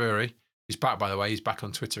Cassandra Burry. He's back, by the way. He's back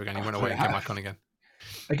on Twitter again. He went away and came back on again.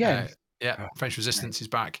 Again? French Resistance is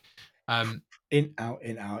back. In, out.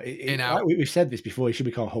 In, out. Like we've said this before, it should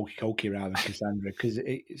be called Hokey Cokey rather than Cassandra, because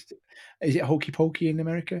is it Hokey Pokey in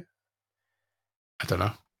America? I don't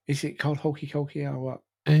know. Is it called Hokey Cokey or what?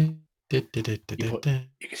 You put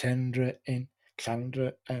Cassandra in,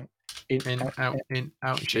 Cassandra out. In,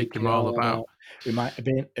 out, shake them all about. We might have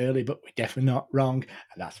been early, but we're definitely not wrong.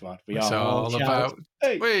 And that's what we it's all shout. About.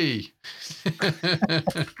 Hey. Wee.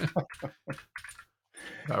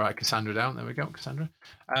 All right, Cassandra down. There we go, Cassandra.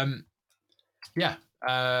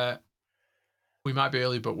 We might be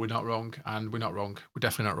early, but we're not wrong, and we're not wrong. We're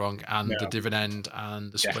definitely not wrong, and the dividend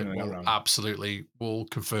and the split will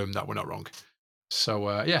confirm that we're not wrong.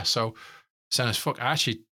 So so send us fuck. I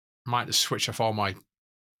actually might just switch off all my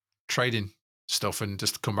trading stuff and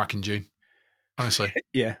just come back in June. Honestly,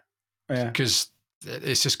 yeah, because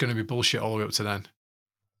it's just going to be bullshit all the way up to then.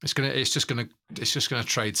 It's just gonna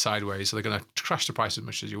trade sideways. So they're going to crash the price as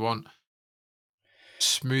much as you want.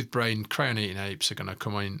 Smooth brain crayon eating apes are going to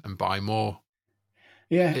come in and buy more.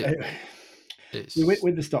 Yeah,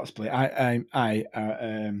 with the stock split, I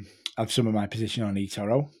have some of my position on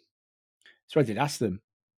eToro. So I did ask them.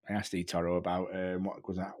 I asked eToro about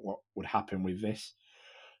what would happen with this.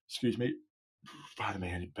 Excuse me, pardon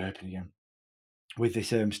me, I need burping again. With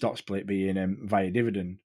this stock split being via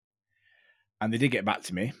dividend, and they did get back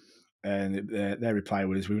to me. And their reply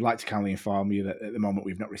was, we would like to kindly inform you that at the moment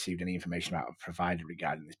we've not received any information about a provider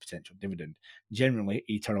regarding this potential dividend. Generally,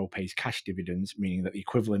 eToro pays cash dividends, meaning that the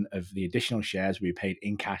equivalent of the additional shares will be paid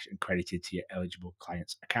in cash and credited to your eligible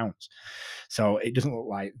clients' accounts. So it doesn't look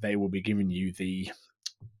like they will be giving you the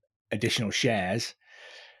additional shares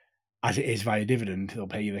as it is via dividend. They'll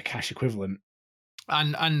pay you the cash equivalent.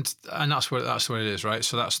 And that's what it is, right?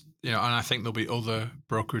 So that's, and I think there'll be other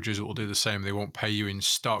brokerages that will do the same. They won't pay you in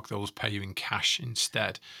stock; they'll just pay you in cash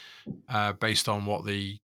instead, based on what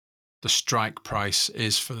the strike price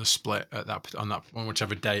is for the split on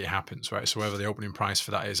whichever day it happens, right? So whatever the opening price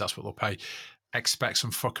for that is, that's what they'll pay. Expect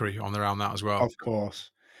some fuckery on around that as well. Of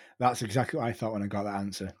course, that's exactly what I thought when I got that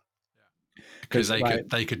answer. Because they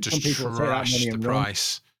could just trash the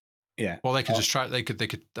price. Yeah. Well, they could just try. They could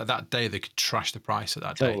that day they could trash the price at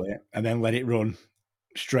that day, and then let it run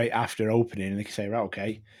straight after opening, and they could say, right,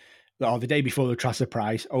 okay, or the day before the trash the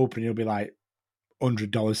price opening, it'll be like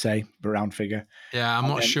 $100, say, but round figure. Yeah, I'm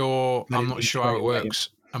not sure how it works.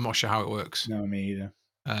 I'm not sure how it works. No, me either.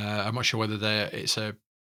 I'm not sure whether there's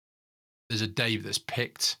a day that's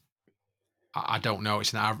picked. I don't know.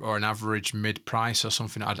 It's an average mid price or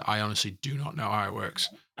something. I honestly do not know how it works.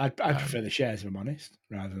 I prefer the shares, if I'm honest,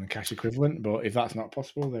 rather than the cash equivalent. But if that's not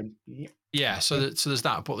possible, then yeah. So there's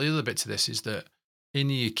that. But the other bit to this is that in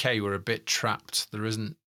the UK we're a bit trapped.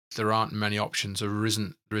 There aren't many options. There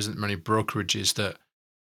isn't many brokerages that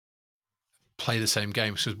play the same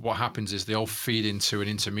game. So what happens is they all feed into an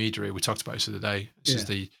intermediary. We talked about this the other day. This is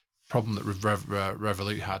the problem that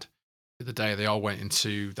Revolut had. The day they all went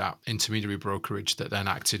into that intermediary brokerage that then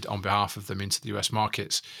acted on behalf of them into the US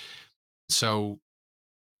markets. So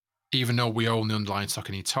even though we own the underlying stock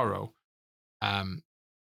in eToro,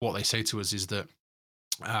 what they say to us is that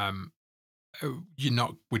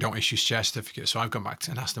we don't issue share certificates. So I've gone back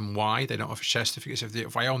and asked them why they don't offer share certificates.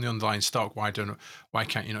 If I own the underlying stock, why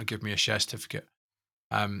can't you not give me a share certificate?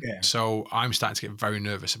 Yeah. So I'm starting to get very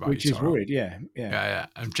nervous about Which is eToro. worried, yeah. Yeah.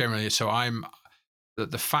 And generally, so I'm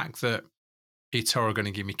the fact that eToro are going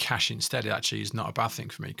to give me cash instead actually is not a bad thing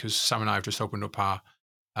for me, because Sam and I have just opened up our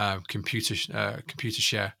computer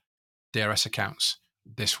share DRS accounts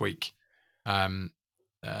this week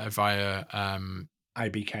via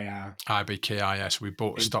IBKR. IBKR. Yes, we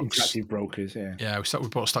bought stocks. Interactive brokers, yeah. Yeah, we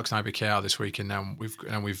bought stocks in IBKR this week, and now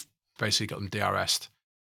we've basically got them DRS'd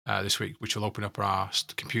this week, which will open up our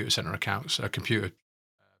computer center accounts, computer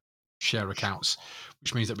share accounts,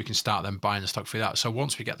 which means that we can start then buying the stock for that. So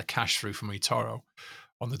once we get the cash through from eToro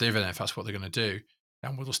on the dividend, if that's what they're going to do,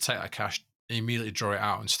 then we'll just take that cash, immediately draw it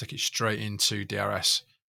out, and stick it straight into DRS,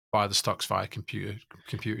 buy the stocks via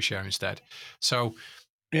computer share instead. So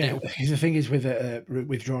yeah, because the thing is with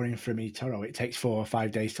withdrawing from eToro, it takes 4 or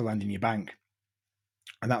 5 days to land in your bank,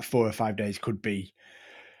 and that 4 or 5 days could be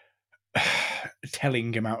a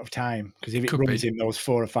telling amount of time, because if it runs in those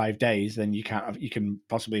 4 or 5 days, then you can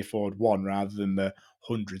possibly afford one rather than the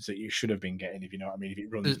hundreds that you should have been getting, if you know what I mean. If it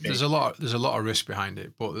runs there's a lot of risk behind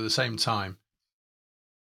it, but at the same time,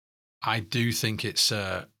 I do think I'm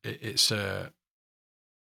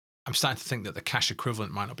starting to think that the cash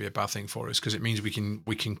equivalent might not be a bad thing for us, because it means we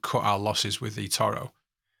can cut our losses with eToro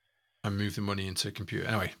and move the money into computer.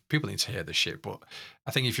 Anyway, people need to hear this shit, but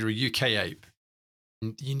I think if you're a UK ape,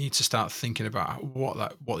 you need to start thinking about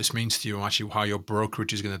what this means to you, and actually how your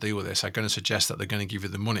brokerage is going to deal with this. I'm going to suggest that they're going to give you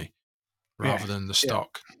the money rather than the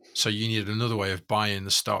stock. So you need another way of buying the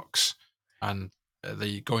stocks, and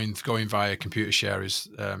the going via computer share is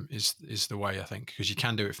the way, I think, because you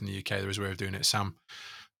can do it from the UK. There is a way of doing it.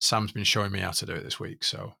 Sam's been showing me how to do it this week.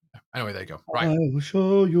 So anyway, there you go. Right. I will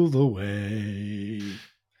show you the way.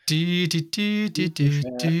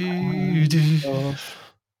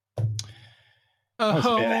 A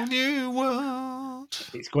whole new world.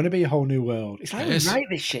 It's going to be a whole new world. It's like we write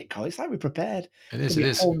this shit, Colin. It's like we're prepared. It is.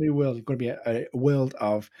 A whole new world. It's going to be a world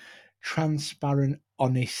of transparent,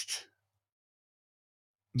 honest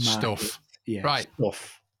stuff. Yeah, right.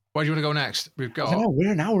 Stuff. Where do you want to go next? We've got. I don't know.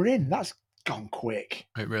 We're an hour in. That's gone quick.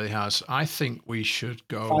 It really has. I think we should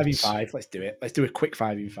go 5 in 5. Let's do it. Let's do a quick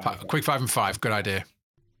 5 in 5. Quick 5 in 5. Good idea.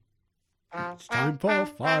 It's time for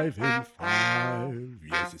 5 in 5.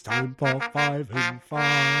 Yes, it's time for 5 in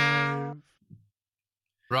 5.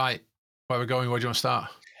 Right. Where are we going? Where do you want to start?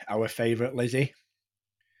 Our favourite Lizzie.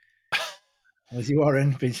 Lizzie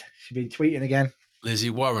Warren. She's been tweeting again. Lizzie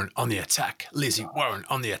Warren on the attack. Lizzie Warren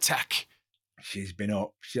on the attack. She's been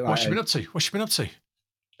up. What's she been up to? What's she been up to?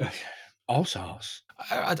 All sorts.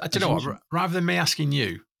 I don't know what. Rather than me asking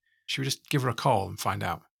you, should we just give her a call and find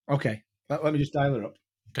out? Okay. Let me just dial her up.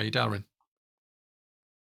 Okay, you dial her in.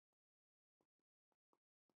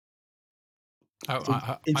 I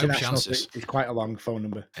hope she answers. It's quite a long phone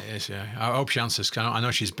number. It is, yeah. I hope she answers, because I know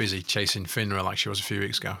she's busy chasing FINRA like she was a few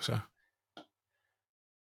weeks ago. So,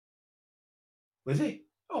 Lizzie?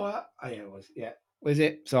 Oh, yeah, Lizzie. Yeah,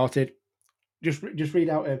 Lizzie, sorted. Just read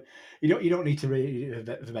out. You don't need to read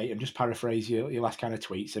verbatim. Just paraphrase your last kind of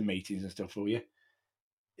tweets and meetings and stuff, will you?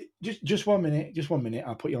 Just 1 minute. Just 1 minute.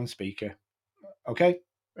 I'll put you on speaker. Okay.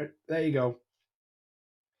 Right, there you go.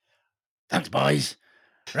 Thanks, boys.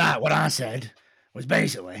 Right, what I said was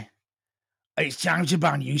basically, it's time to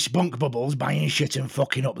ban you spunk bubbles buying shit and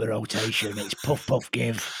fucking up the rotation. It's puff puff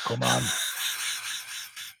give. Come on.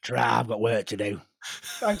 Try, I've got work to do.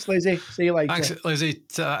 Thanks, Lizzie. See you later. Thanks, Lizzie.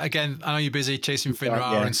 Again, I know you're busy chasing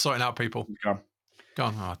FINRA and sorting out people. Gone.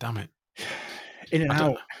 Oh, damn it. In and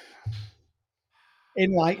out.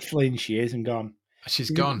 In like Flynn, she is, and gone.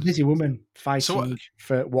 She's gone. Busy woman fighting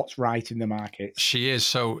for what's right in the market. She is.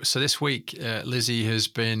 So this week, Lizzie has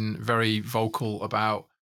been very vocal about.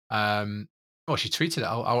 She tweeted it.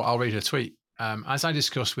 I'll read her tweet. As I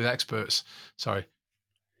discussed with experts at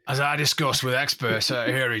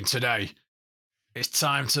a hearing today, it's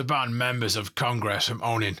time to ban members of Congress from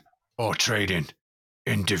owning or trading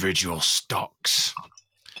individual stocks.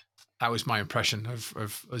 That was my impression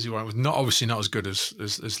of Lizzie Warren. It was obviously not as good as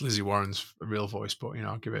Lizzie Warren's real voice, but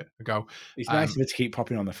I'll give it a go. It's nice of her to keep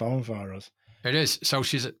popping on the phone for us. It is. So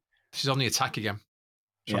she's on the attack again.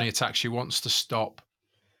 She's on the attack. She wants to stop.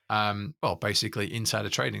 Basically insider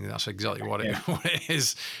trading. That's exactly what it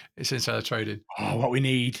is. It's insider trading. Oh, what we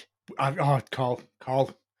need. Call.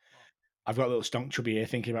 I've got a little stonk chubby here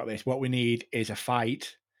thinking about this. What we need is a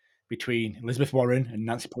fight between Elizabeth Warren and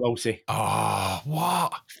Nancy Pelosi. Oh,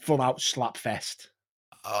 what? Full out slap fest.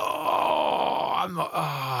 Oh, I'm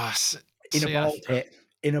not.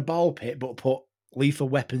 In a ball pit, but put lethal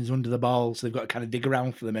weapons under the ball, so they've got to kind of dig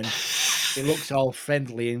around for them, and it looks all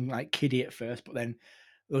friendly and like kiddie at first, but then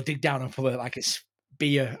they'll dig down and pull it like a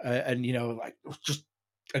spear, and like just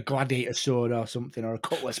a gladiator sword or something, or a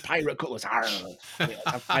cutlass, pirate cutlass.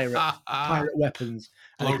 Pirate weapons,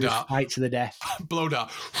 and Blow they just dart. fight to the death. Blow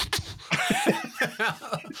dart.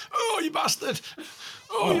 Oh, you bastard!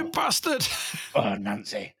 Oh, you bastard! Oh,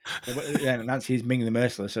 Nancy. Yeah, Nancy is Ming the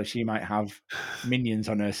Merciless, so she might have minions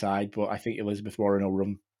on her side, but I think Elizabeth Warren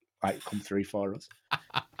will come through for us.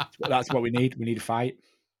 That's what we need. We need a fight.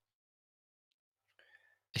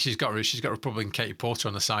 She's got Republican Katie Porter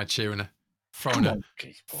on the side cheering her, throwing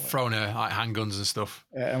her like handguns and stuff.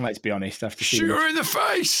 And let's be honest, after shoot her in the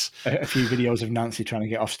face. A few videos of Nancy trying to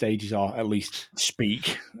get off stages or at least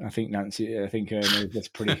speak, I think that's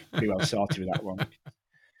pretty well sorted with that one.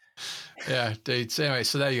 Yeah, indeed. So anyway,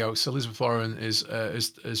 so there you go. So Elizabeth Warren is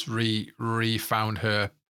refound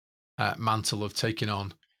her mantle of taking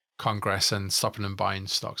on Congress and stopping them buying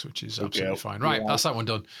stocks, which is absolutely fine. Right, that's that one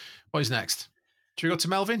done. What is next? Should we go to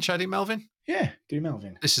Melvin? Should I do Melvin? Yeah, do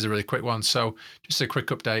Melvin. This is a really quick one. So just a quick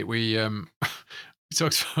update. We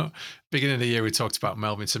talked about beginning of the year. We talked about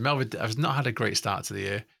Melvin. So Melvin has not had a great start to the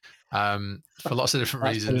year for lots of different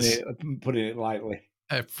reasons. Putting it lightly.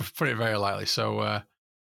 Putting it very lightly. So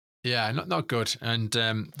yeah, not good. And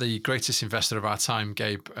the greatest investor of our time,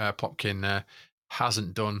 Gabe Plotkin,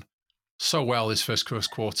 hasn't done so well this first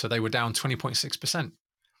quarter. They were down 20.6% in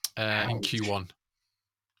Q1.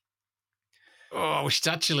 Oh, which is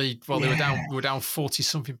actually they were down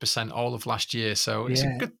 40-something% all of last year. So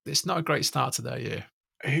it's not a great start to their year.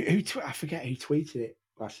 I forget who tweeted it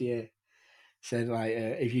last year. Said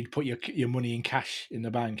if you'd put your money in cash in the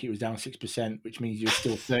bank, it was down 6%, which means you're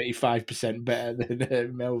still 35% better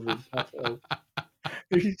than Melvin. I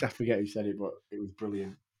forget who said it, but it was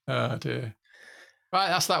brilliant. Oh dear. Right,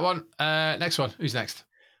 that's that one. Next one. Who's next?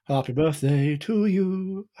 Happy birthday to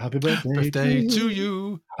you. Happy birthday to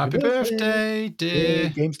you. Happy birthday, dear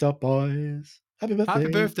GameStop boys. Happy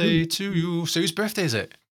birthday to you. So whose birthday is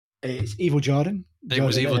it? It's Evil Jordan. It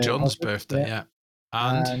was Evil Jordan's birthday, yeah.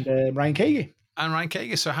 And Ryan Kagi. And Ryan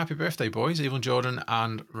Kagi. So happy birthday, boys. Evil Jordan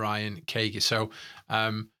and Ryan Kagi. So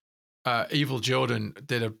Evil Jordan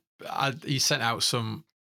he sent out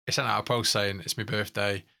a post saying it's my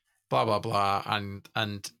birthday, blah blah blah,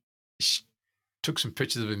 and took some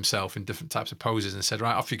pictures of himself in different types of poses and said,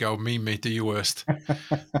 right, off you go, meme me, do your worst.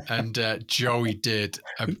 And Joey did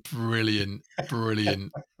a brilliant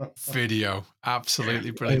video. Absolutely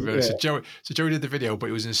brilliant video. So Joey did the video, but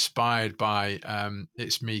it was inspired by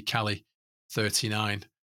It's Me, Callie 39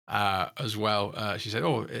 as well. She said,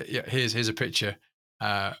 oh, yeah, here's a picture.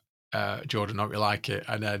 Jordan, I hope you like it.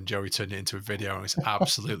 And then Joey turned it into a video, and it's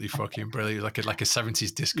absolutely fucking brilliant. Like a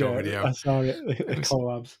 70s disco video. I saw it. The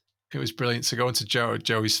collabs. It was brilliant. So go into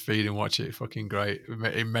Joey's feed and watch it. Fucking great.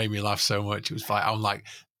 It made me laugh so much. It was like, I'm like,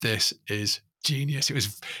 this is genius. It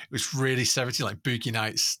was really 70s, like Boogie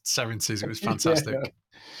Nights 70s. It was fantastic. Yeah.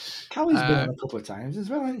 Callie's been on a couple of times as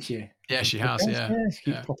well, hasn't she? Yeah, she has. Yeah, she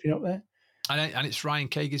keeps popping up there. And it's Ryan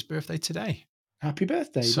Kagi's birthday today. Happy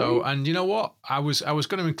birthday! So, and you know what? I was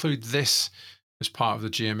going to include this as part of the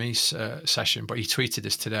GME session, but he tweeted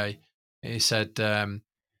this today. He said,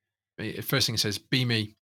 first thing he says, be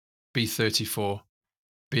me. Be 34,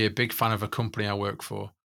 be a big fan of a company I work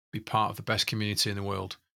for, be part of the best community in the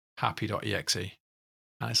world, happy.exe.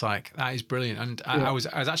 And it's like, that is brilliant. And I was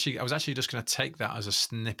actually just going to take that as a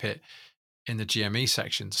snippet in the GME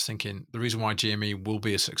section, just thinking the reason why GME will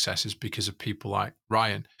be a success is because of people like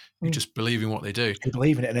Ryan who just believe in what they do. You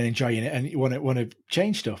believe in it and then enjoying it, and you want to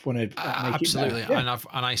change stuff, want to make absolutely. It better. Yeah.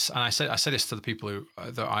 And I said this to the people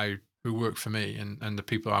who work for me and the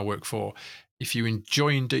people I work for. If you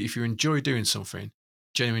enjoy doing something,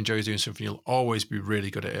 genuinely enjoy doing something, you'll always be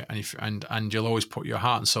really good at it, and you'll always put your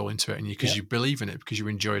heart and soul into it, and because you believe in it, because you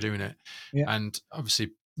enjoy doing it. Yeah. And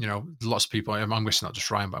obviously, lots of people. I'm guessing not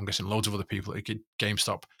just Ryan, but I'm guessing loads of other people at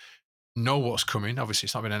GameStop know what's coming. Obviously,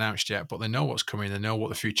 it's not been announced yet, but they know what's coming. They know what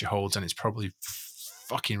the future holds, and it's probably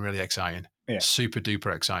fucking really exciting. Yeah. Super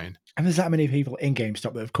duper exciting. And there's that many people in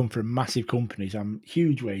GameStop that have come from massive companies on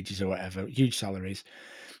huge wages or whatever, huge salaries,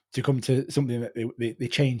 to come to something that they're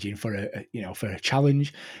changing for a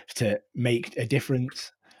challenge, to make a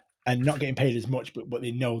difference, and not getting paid as much, but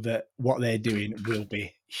they know that what they're doing will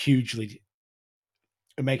be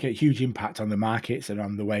make a huge impact on the markets and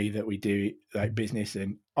on the way that we do like business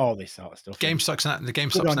and all this sort of stuff.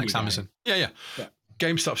 GameStop's next Amazon. Yeah.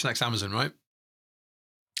 GameStop's next Amazon, right?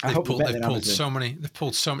 They've pulled so many.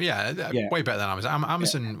 Yeah, way better than Amazon.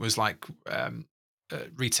 Amazon was like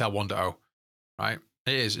retail 1.0, right?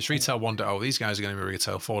 It is. It's retail 1.0. These guys are going to be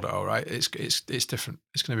retail 4.0, right? It's different.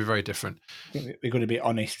 It's going to be very different. I think they're going to be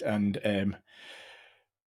honest and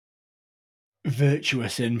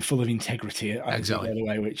virtuous and full of integrity, Exactly. by the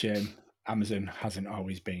way, which Amazon hasn't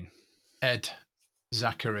always been. Ed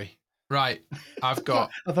Zachary. Right. I've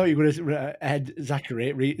got. I thought you were going to Ed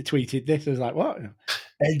Zachary retweeted this. I was like, what?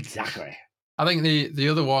 Ed Zachary. I think the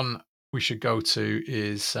other one we should go to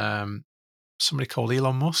is somebody called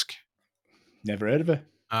Elon Musk. Never heard of her.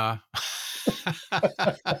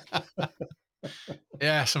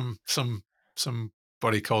 Yeah,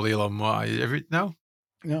 somebody called Elon Musk. No?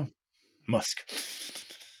 No. Musk.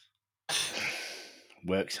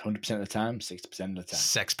 Works 100% of the time, 60% of the time.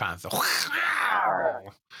 Sex Panther.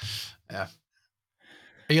 Yeah.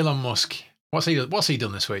 Elon Musk. What's he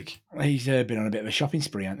done this week? He's been on a bit of a shopping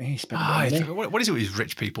spree, hasn't he? He spent a bit of money. What is it with these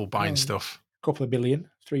rich people buying stuff? A couple of billion,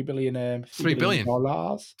 $3 billion. $3 billion.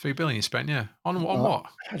 Dollars. $3 billion you spent, yeah. On what?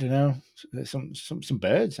 I don't know. Some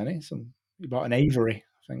birds, hasn't he? He bought an aviary.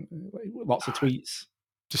 I think lots of tweets.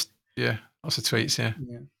 Just lots of tweets, yeah.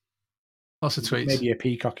 Lots of tweets. Maybe a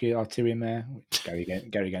peacock or two in there. Gary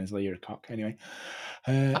Gensler, you're a cock. Anyway,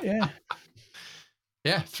 yeah.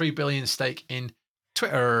 Yeah, $3 billion stake in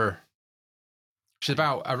Twitter, which is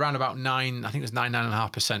around about 9. I think it was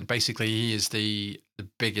 9.5%. Basically, he is the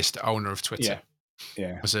biggest owner of Twitter.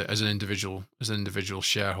 Yeah. As an individual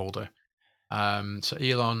shareholder. So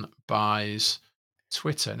Elon buys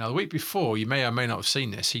Twitter. Now, the week before, you may or may not have seen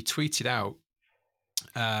this. He tweeted out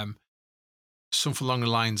something along the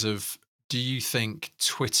lines of, "Do you think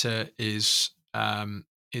Twitter is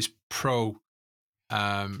pro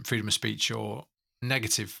freedom of speech or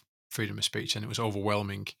negative freedom of speech?" And it was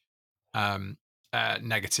overwhelming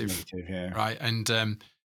negative, yeah. Right? And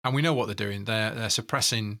we know what they're doing. They're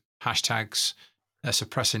suppressing hashtags. They're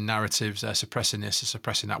suppressing narratives. They're suppressing this. They're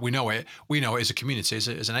suppressing that. We know it. We know it as a community, as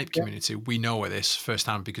an ape community. We know this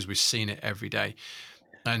firsthand because we've seen it every day.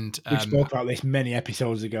 And we spoke about this many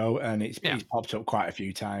episodes ago, and it's popped up quite a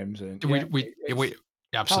few times. And we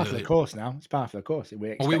absolutely part of the course now. It's part of the course.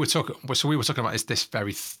 We were talking about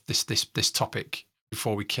this topic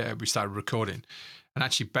before we started recording, and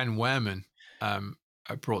actually Ben Wehrman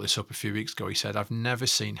brought this up a few weeks ago. He said, "I've never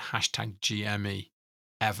seen hashtag GME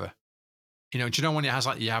ever." Do you know when it has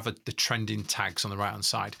you have the trending tags on the right hand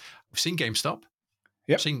side? I've seen GameStop.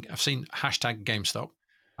 Yep. I've seen hashtag GameStop.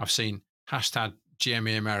 I've seen hashtag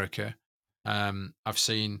GME America. I've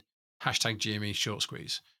seen hashtag GME Short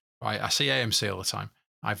Squeeze. Right. I see AMC all the time.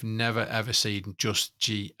 I've never ever seen just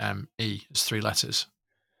GME as 3 letters.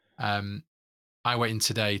 I went in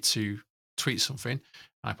today to tweet something, and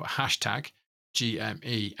I put hashtag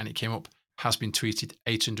GME, and it came up, has been tweeted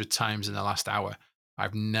 800 times in the last hour.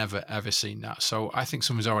 I've never ever seen that. So I think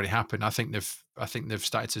something's already happened. I think they've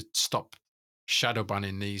started to stop shadow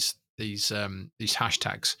banning these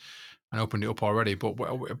hashtags and opened it up already. But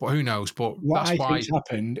who knows? But what that's why think's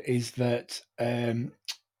happened is that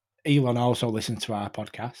Elon also listens to our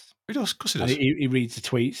podcast. He does, of course he does. He reads the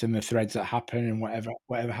tweets and the threads that happen and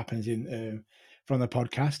whatever happens in from the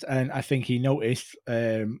podcast. And I think he noticed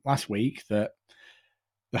last week that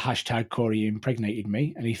the hashtag Corey impregnated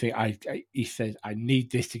me, and he said, I need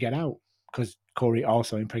this to get out because Corey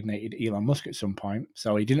also impregnated Elon Musk at some point.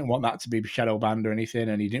 So he didn't want that to be shadow banned or anything,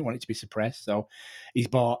 and he didn't want it to be suppressed. So he's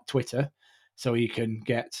bought Twitter so he can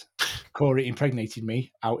get Corey impregnated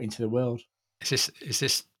me out into the world. Is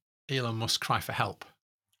this Elon Musk cry for help?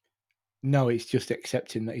 No, it's just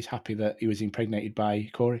accepting that he's happy that he was impregnated by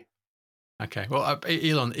Corey. Okay. Well,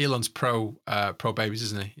 Elon's pro babies,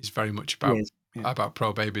 isn't he? He's very much about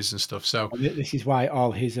pro babies and stuff. So this is why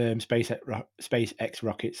all his SpaceX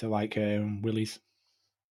rockets are like Willies.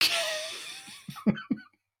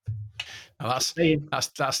 That's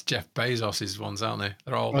Jeff Bezos's ones, aren't they?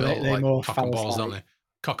 They're all, they're like more cock and balls, aren't they?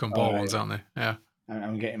 Cock and ball ones, aren't they? Yeah.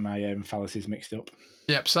 I'm getting my phalluses mixed up.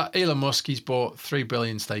 Yep. So Elon Musk, he's bought $3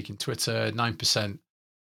 billion stake in Twitter, 9%.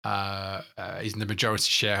 He's in the majority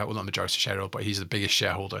share, well, not majority shareholder, but he's the biggest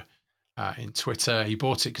shareholder in Twitter. He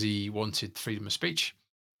bought it because he wanted freedom of speech.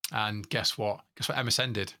 And guess what? Guess what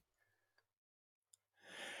MSN did?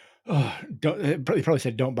 Oh, they probably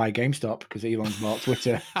said don't buy GameStop because Elon's bought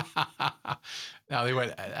Twitter. No, they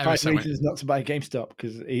went. MSN reasons not to buy GameStop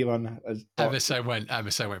because Elon has.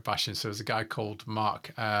 MSN went bashing. So there's a guy called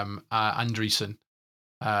Mark Andreessen,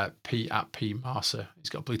 P Marcer. He's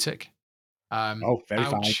got a blue tick.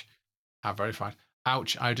 Verified. Verified.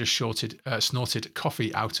 Ouch! I just snorted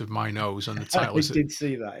coffee out of my nose. And the title I did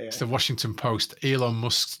see that. Yeah. It's the Washington Post. Elon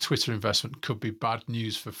Musk's Twitter investment could be bad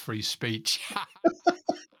news for free speech.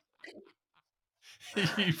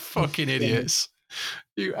 You fucking idiots.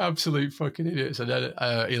 You absolute fucking idiots. And then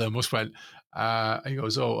Elon Musk went, he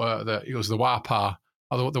goes, the WAPA,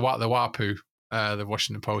 or the WAPU, the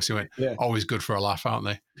Washington Post. He went, Yeah. always good for a laugh, aren't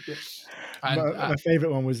they? Yeah. And My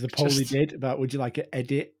favourite one was the poll he just- did about would you like an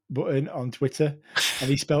edit button on Twitter, and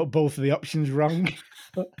he spelt both of the options wrong.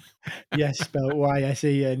 Yes, spelled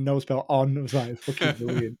YSE, and no spelled on. It was like fucking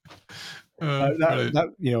brilliant. brilliant.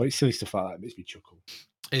 That you know, it's silly stuff like that makes me chuckle.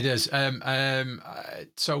 It is.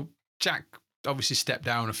 So Jack obviously stepped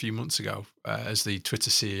down a few months ago as the Twitter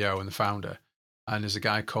CEO and the founder. And there's a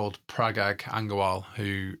guy called Pragag Angawal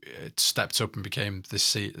who stepped up and became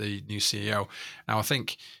the new CEO. Now, I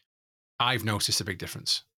think I've noticed a big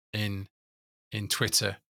difference in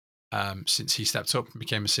Twitter since he stepped up and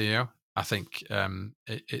became a CEO. I think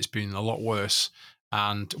it's been a lot worse.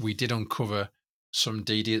 And we did uncover some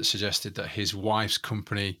DD that suggested that his wife's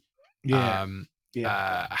company Yeah.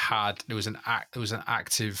 there was an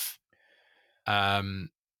active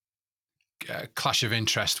clash of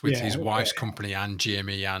interest with his wife's company and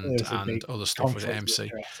GME and other stuff with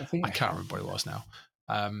MC. I can't remember what it was now.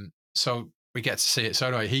 So we get to see it. So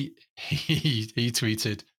anyway, he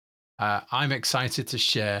tweeted, "I'm excited to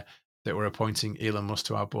share that we're appointing Elon Musk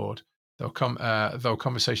to our board. Though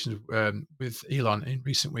conversations with Elon in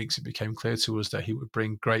recent weeks, it became clear to us that he would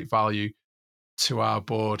bring great value to our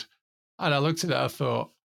board." And I looked at it, I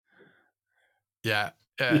thought, yeah,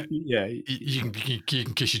 you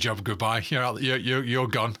can kiss your job goodbye. You're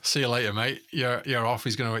gone. See you later, mate. You're off.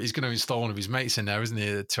 He's gonna install one of his mates in there, isn't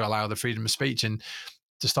he, to allow the freedom of speech and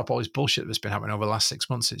to stop all this bullshit that's been happening over the last 6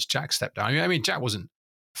 months since Jack stepped down. I mean, Jack wasn't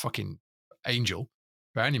a fucking angel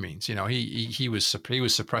by any means. You know, he was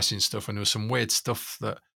suppressing stuff, and there was some weird stories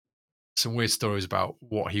about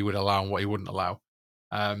what he would allow and what he wouldn't allow.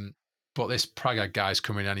 But this Praga guy's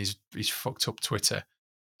coming in and he's fucked up Twitter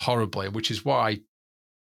horribly, which is why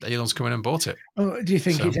Elon's come in and bought it. Oh, do you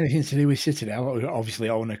think it's anything to do with Citadel, who obviously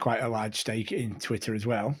own quite a large stake in Twitter as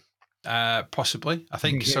well? Possibly. I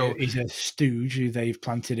think so. He's a stooge who they've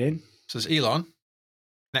planted in. So there's Elon.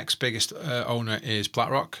 Next biggest owner is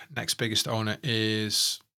BlackRock. Next biggest owner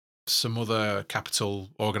is some other capital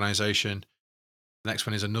organization. The next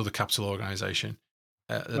one is another capital organization.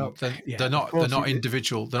 They're not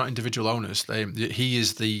individual owners. He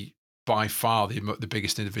is by far the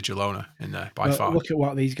biggest individual owner in there. By far. Look at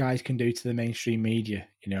what these guys can do to the mainstream media,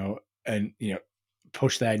 and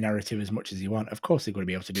push their narrative as much as they want. Of course, they're going to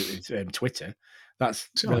be able to do it with Twitter. That's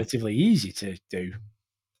relatively easy to do.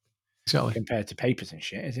 Exactly. Compared to papers and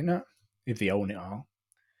shit, is it not? If they own it all.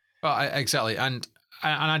 Well, exactly. And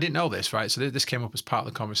I didn't know this, right? So this came up as part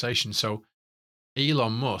of the conversation. So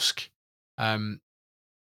Elon Musk,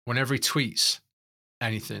 whenever he tweets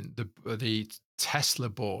anything, the Tesla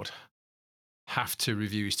board have to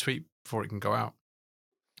review his tweet before it can go out.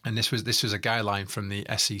 And this was a guideline from the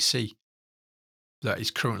SEC that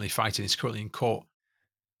he's currently fighting. He's currently in court.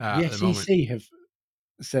 The SEC have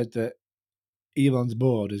said that Elon's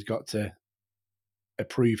board has got to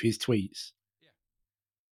approve his tweets.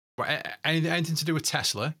 Yeah. Anything to do with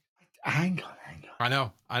Tesla? Hang on. I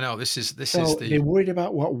know. This is they're worried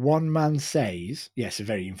about what one man says. Yes, a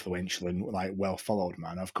very influential and well followed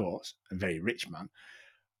man, of course, a very rich man.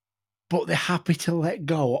 But they're happy to let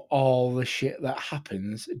go all the shit that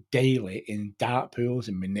happens daily in dark pools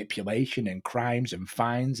and manipulation and crimes and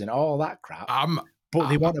fines and all that crap. But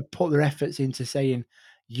they want to put their efforts into saying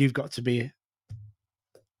you've got to be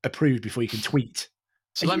approved before you can tweet.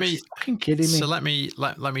 So let me fucking kidding me. So let me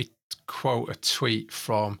quote a tweet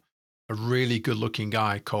from a really good-looking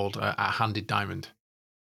guy called at Handed Diamond.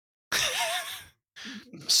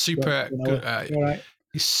 Super good. All right.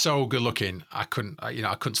 He's so good looking. I couldn't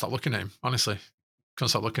stop looking at him. Honestly, couldn't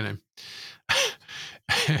stop looking at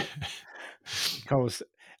him. Because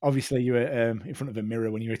obviously you were in front of a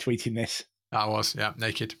mirror when you were tweeting this. I was, yeah,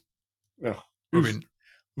 naked, oh. rubbing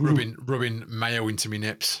mayo into my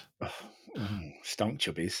nips. Stonk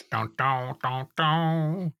chubbies. Yeah.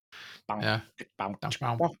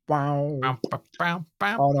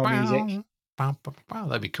 Oh, no music.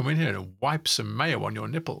 Let me come in here and wipe some mayo on your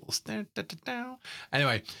nipples.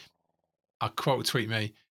 Anyway, I'll quote tweet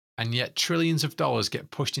me. And yet trillions of dollars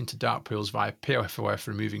get pushed into dark pools via PFOF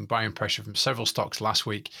for removing buying pressure from several stocks last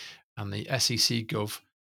week. And the SEC Gov,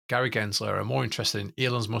 Gary Gensler, are more interested in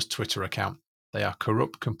Elon Musk's Twitter account. They are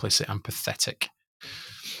corrupt, complicit, and pathetic.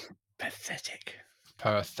 Pathetic.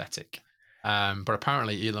 But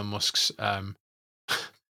apparently Elon Musk's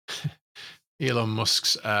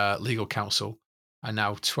legal counsel are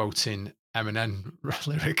now quoting Eminem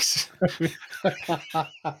lyrics.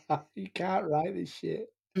 You can't write this shit.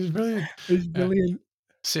 It's brilliant. It's brilliant.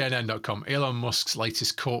 CNN.com. Elon Musk's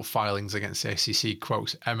latest court filings against the SEC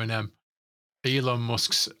quotes Eminem. Elon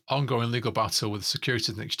Musk's ongoing legal battle with the Securities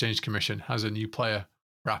and Exchange Commission has a new player,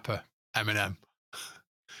 rapper Eminem.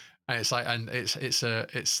 And it's like, and it's a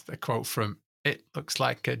quote from "It looks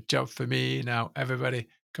like a job for me now. Everybody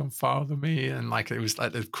come follow me," and like it was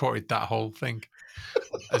like they've quoted that whole thing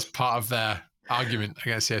as part of their argument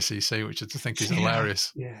against the SEC, which I just think is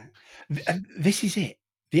hilarious. Yeah, and this is it.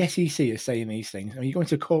 The SEC is saying these things. I mean, you go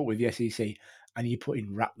into court with the SEC and you put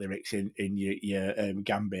in rap lyrics in your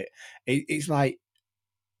gambit. It's like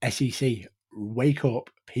SEC, wake up,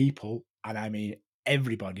 people, and I mean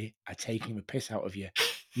everybody are taking the piss out of you.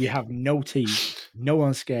 You have no teeth, no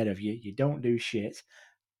one's scared of you. You don't do shit,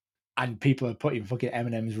 and people are putting fucking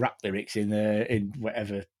Eminem's rap lyrics in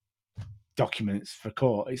whatever documents for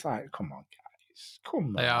court. It's like, come on, guys,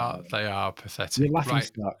 come on. They are pathetic. You're laughing Right,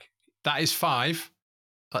 stock. that is 5.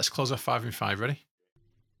 Let's close off 5 in 5. Ready?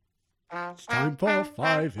 It's time for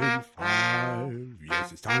 5 in 5.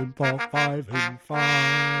 Yes, it's time for 5 in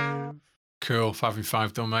 5. Cool. 5 in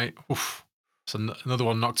 5 done, mate. Oof. So another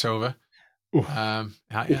one knocked over. Oof. Yeah.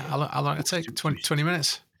 How long did it take? 20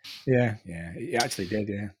 minutes? Yeah, it actually did,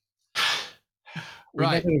 yeah. We're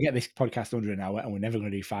Right. never going to get this podcast under an hour, and we're never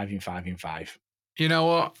going to do 5 in 5 in 5. You know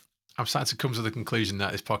what? I'm starting to come to the conclusion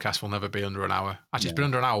that this podcast will never be under an hour. Actually, it's been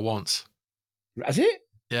under an hour once. Has it?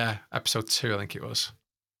 Yeah, episode 2, I think it was.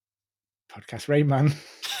 Podcast Rain Man.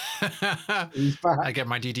 He's back. I get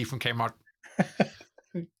my DD from Kmart.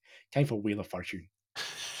 Time for Wheel of Fortune.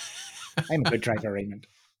 I'm a good driver, Raymond.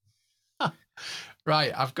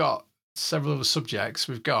 Right, I've got several other subjects.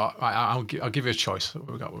 We've got. I'll give you a choice. What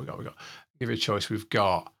we got. Give you a choice. We've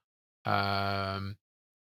got Kenny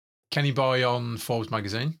Boy on Forbes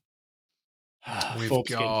magazine. We've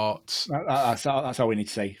Forbeskin. got. That's all we need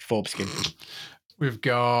to say. Forbeskin. We've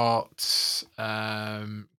got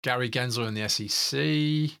Gary Gensler in the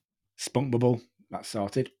SEC. Spunk Bubble. That's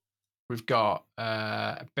sorted. We've got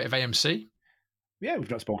a bit of AMC. Yeah,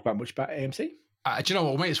 we've not spoken about much about AMC. Do you know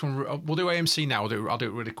what? We'll make this one. We'll do AMC now. I'll do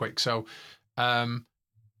it really quick. So,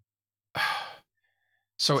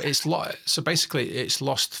 so basically, it's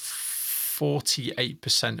lost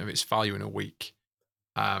 48% of its value in a week,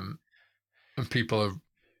 and people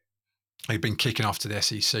have been kicking off to the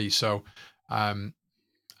SEC. So, and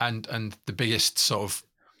the biggest sort of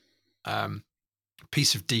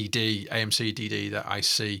piece of AMC DD that I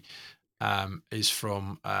see is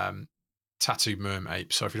from Tattoo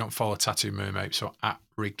Mermaid. So if you don't follow Tattoo Mermaid, so at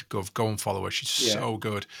RiggedGov, go and follow her. She's so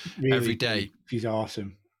good. Really every day. Good. She's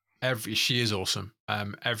awesome. She is awesome.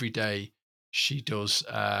 Every day she does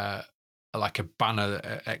like a banner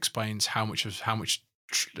that explains how much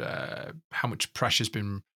pressure's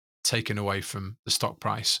been taken away from the stock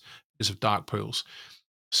price because of dark pools.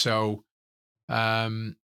 So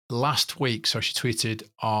last week, so she tweeted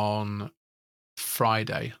on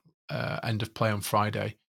Friday, end of play on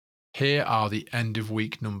Friday. Here are the end of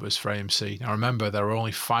week numbers for AMC. Now remember, there are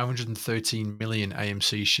only 513 million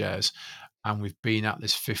AMC shares, and we've been at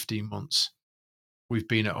this 15 months. We've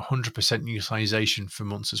been at 100% utilization for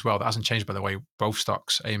months as well. That hasn't changed, by the way. Both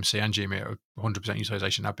stocks, AMC and GME, are 100%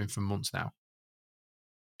 utilization, have been for months now.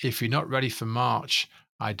 If you're not ready for March,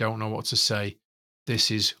 I don't know what to say.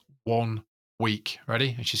 This is 1 week.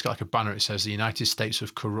 Ready? And she's got like a banner. It says the United States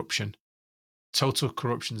of Corruption. Total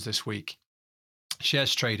corruptions this week.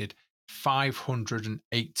 Shares traded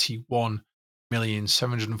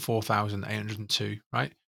 581,704,802.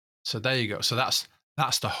 Right. So there you go. So that's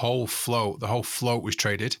the whole float. The whole float was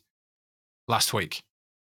traded last week.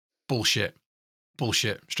 Bullshit.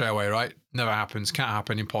 Straight away. Right. Never happens. Can't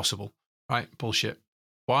happen. Impossible. Right. Bullshit.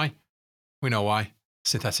 Why? We know why.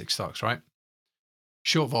 Synthetic stocks. Right.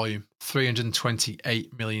 Short volume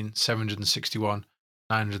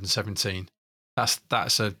 328,761,917.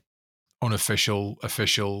 That's a unofficial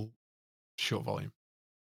short volume.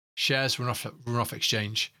 Shares run off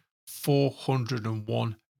exchange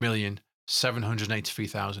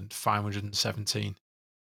 401,783,517.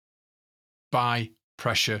 Buy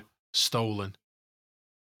pressure stolen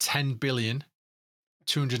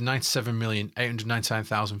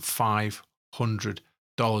 $10,297,899,500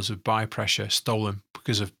 of buy pressure stolen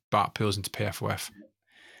because of Bart Peels into PFOF.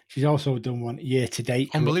 She's also done one year to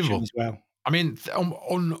date. Unbelievable as well. I mean,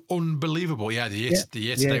 unbelievable. Yeah, the year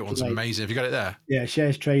to date one's amazing. Have you got it there? Yeah,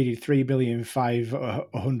 shares traded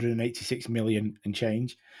 3,586,000,000 and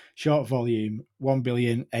change. Short volume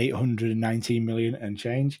 1,819,000,000 and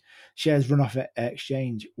change. Shares run off at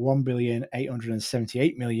exchange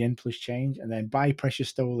 1,878,000,000 plus change, and then buy pressure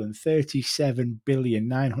stolen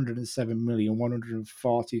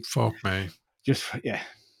 37,907,140. Fuck me. Just yeah.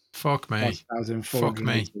 Fuck me.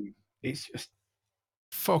 4,480. It's just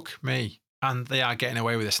Fuck me. And they are getting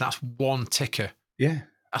away with this. And that's one ticker. yeah.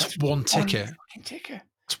 That's one ticket. Fucking ticker.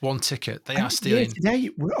 It's one ticket. They And are stealing. today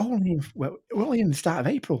we're only in the start of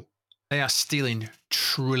April. They are stealing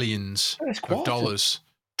trillions First of quarter. dollars.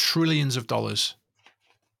 Trillions of dollars.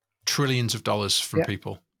 Trillions of dollars from Yeah.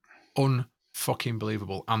 people. Unfucking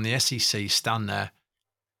believable. And the SEC stand there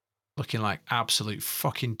looking like absolute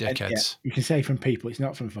fucking And, dickheads. you can say from people, it's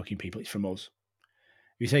not from fucking people, it's from us.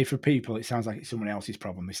 If you say for people, it sounds like it's someone else's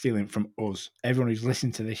problem. They're stealing it from us. Everyone who's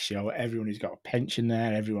listened to this show, everyone who's got a pension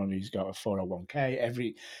there, everyone who's got a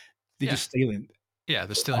 401k, they're just stealing. Yeah,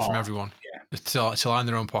 they're stealing from everyone. Yeah. To line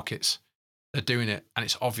their own pockets. They're doing it, and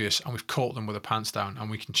it's obvious, and we've caught them with their pants down, and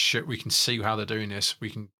we can see how they're doing this.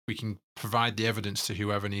 We can provide the evidence to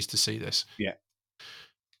whoever needs to see this. Yeah.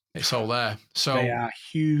 It's all there. So They are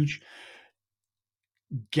huge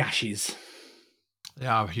gashes. They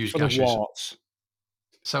are huge Full of gashes. warts.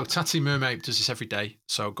 So Tatty Mermaid does this every day.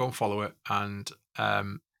 So go and follow it. And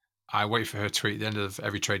I wait for her tweet at the end of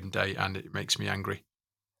every trading day, and it makes me angry.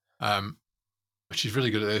 She's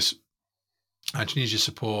really good at this. And she needs your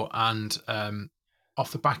support. And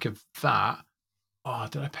off the back of that,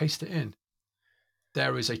 did I paste it in?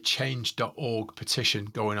 There is a change.org petition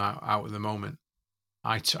going out at the moment.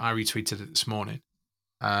 I retweeted it this morning,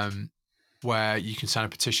 where you can sign a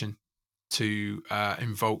petition to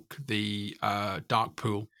invoke the dark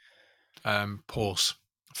pool pause.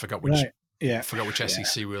 I forgot which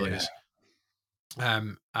SEC rule it is.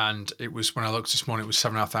 And it was, when I looked this morning, it was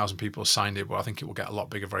 7,500 people signed it, but I think it will get a lot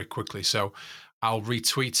bigger very quickly. So I'll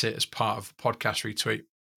retweet it as part of the podcast retweet.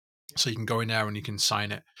 So you can go in there and you can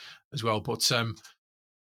sign it as well. But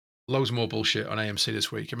loads more bullshit on AMC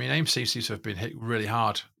this week. I mean, AMC seems to have been hit really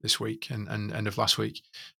hard this week and end of last week.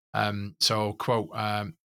 So quote,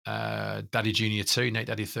 Daddy Junior 2, Nate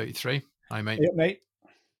Daddy 33. Hi, mate. Yep, mate.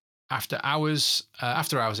 After hours,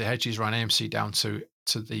 the hedges ran AMC down to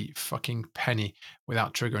the fucking penny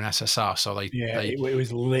without triggering SSR. So it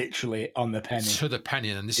was literally on the penny. To the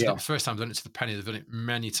penny. And this is not the first time they've done it to the penny. They've done it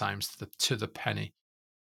many times to the penny.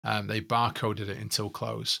 They barcoded it until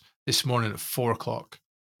close. This morning at 4 o'clock,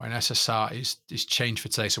 when SSR is changed for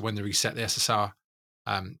today, so when they reset the SSR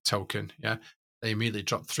token, they immediately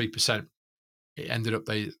dropped 3%. It ended up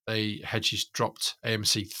they hedges dropped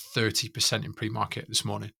AMC 30% in pre-market this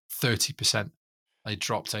morning. 30%. They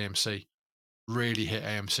dropped AMC. Really hit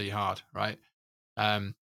AMC hard, right?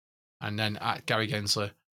 And then at Gary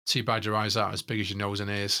Gensler, too bad your eyes aren't as big as your nose and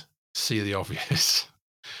ears. See the obvious,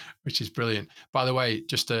 which is brilliant. By the way,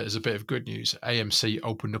 just as a bit of good news, AMC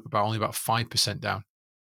opened up only about 5% down.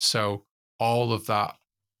 So all of that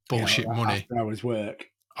bullshit money, after hours work,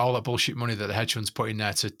 all that bullshit money that the hedge funds put in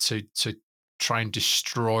there to try and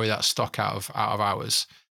destroy that stock out of hours,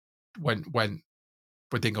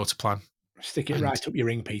 didn't go to plan. Stick it right up your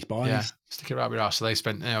ring piece, boys. Yeah, stick it right up your ass. So they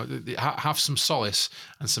spent, have some solace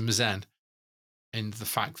and some zen in the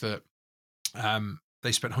fact that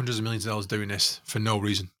they spent hundreds of millions of dollars doing this for no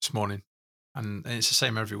reason this morning, and it's the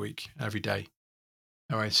same every week, every day.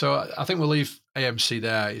 Anyway, so I think we'll leave AMC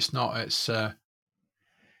there. It's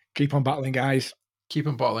keep on battling, guys. Keep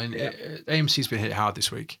on battling. Yeah. AMC's been hit hard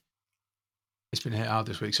this week. It's been hit hard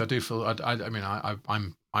this week, so I do feel. I mean,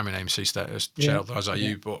 I'm an AMC status shareholder, as are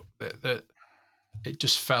you, but it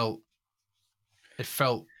just felt. It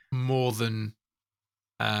felt more than.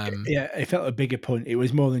 It felt a bigger punt. It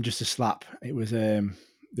was more than just a slap. It was they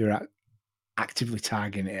were actively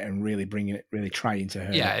tagging it and really bringing it, really trying to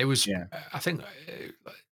hurt. Yeah, it was. Yeah. I think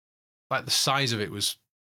like the size of it was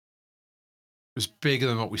bigger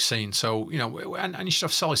than what we've seen. So and you should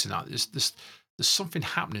have solace in that. There's something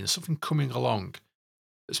happening. There's something coming along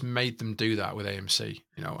that's made them do that with AMC.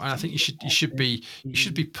 And I think you should be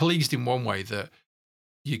pleased in one way that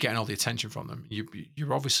you're getting all the attention from them.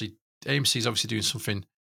 You're obviously, AMC is obviously doing something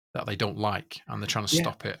that they don't like, and they're trying to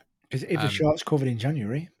stop it. Because if the short's covered in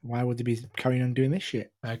January, why would they be carrying on doing this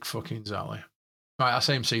shit? Fucking exactly. Right, that's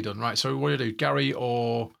AMC done. Right, so what do you do, Gary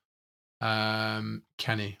or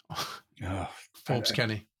Kenny? Forbes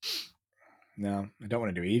Kenny. No, I don't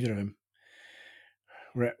want to do either of them.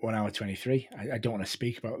 We're at 1 hour 23. I don't want to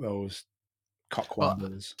speak about those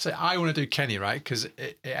cockwombles. So I want to do Kenny, right? Because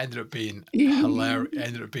it ended up being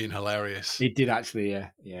hilarious. It did actually, yeah.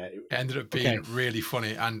 It ended up being really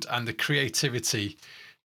funny, and the creativity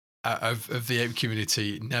of the ape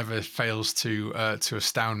community never fails to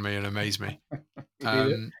astound me and amaze me.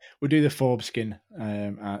 We'll do the Forbes skin.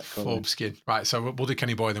 Forbes skin, right? So we'll do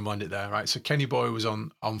Kenny Boy, then we'll end it there, right? So Kenny Boy was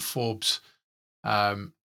on Forbes,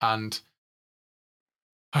 and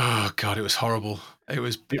Oh God, it was horrible. It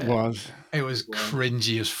was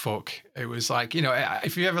cringy as fuck. It was like, you know,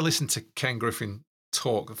 if you ever listen to Ken Griffin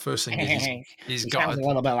talk, the first thing is he's He got sounds a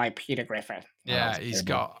little bit like Peter Griffin. yeah, he's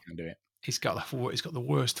got. Can't do it. he's got the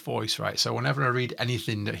worst voice, right? So whenever I read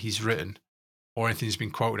anything that he's written or anything he's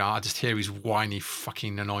been quoted on, I just hear his whiny,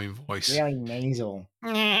 fucking annoying voice. Really nasal.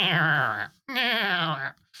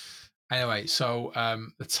 Anyway, so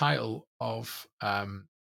the title of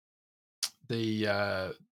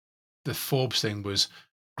the Forbes thing was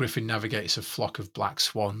Griffin navigates a flock of black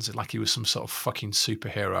swans, like he was some sort of fucking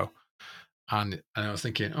superhero. And I was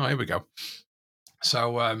thinking, oh, here we go.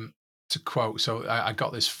 So to quote, so I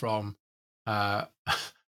got this from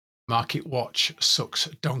Market Watch sucks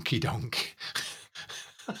donkey donk.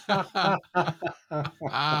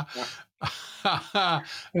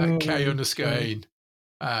 K_.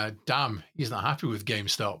 Damn, he's not happy with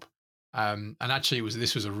GameStop. And actually,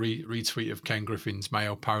 this was a retweet of Ken Griffin's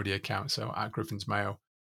Mayo parody account, so at Griffin's Mayo.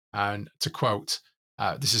 And to quote,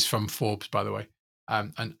 this is from Forbes, by the way,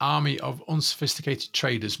 an army of unsophisticated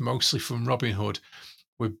traders, mostly from Robinhood,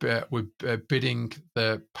 were bidding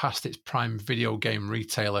the past its prime video game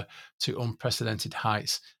retailer to unprecedented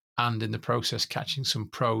heights, and in the process catching some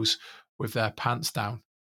pros with their pants down,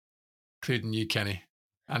 including you, Kenny.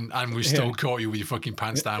 And we still caught you with your fucking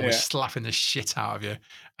pants down. We're slapping the shit out of you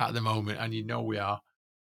at the moment, and you know we are.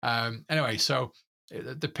 Anyway, so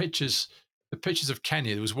the pictures of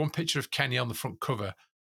Kenny. There was one picture of Kenny on the front cover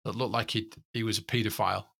that looked like he was a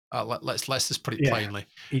paedophile. Let's just put it plainly.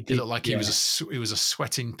 He looked like he was a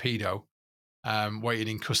sweating pedo, waiting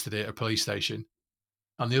in custody at a police station.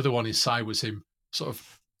 And the other one inside was him, sort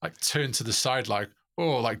of like turned to the side, like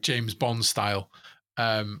James Bond style.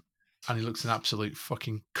 And he looks an absolute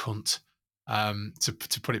fucking cunt, to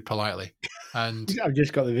put it politely. And I've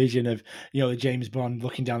just got the vision of, the James Bond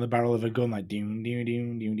looking down the barrel of a gun, like doom, doom,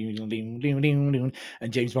 doom, doom, doom, doom, doom, doom, doom,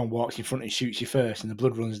 and James Bond walks in front and shoots you first, and the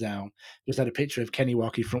blood runs down. Just had a picture of Kenny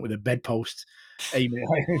walking in front with a bedpost, aiming at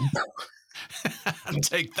him. And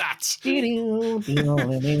take that.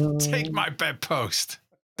 Take my bedpost,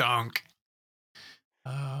 donk.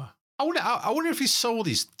 I wonder if he sold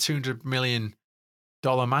his $200 million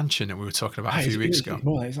mansion that we were talking about a few weeks ago.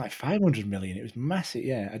 More, it's like 500 million. It was massive.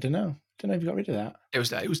 Yeah, I don't know. If you got rid of that. It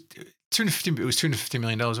was $250. It was $250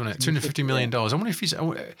 million, wasn't it? $250 million. I wonder if he's.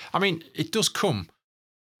 I mean, it does come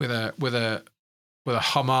with a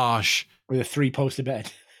homage with a 3-poster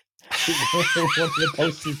bed. One of the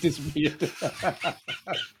posters disappeared.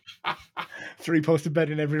 3-poster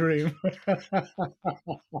bed in every room.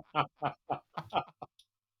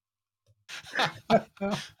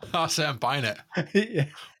 I'll say I'm buying it. Yeah.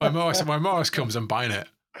 When Morris comes, I'm buying it.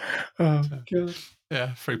 Oh, God.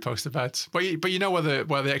 Yeah, 3-poster beds. But you know where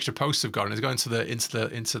the extra posts have gone? It's going into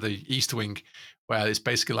the east wing, where it's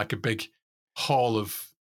basically like a big hall of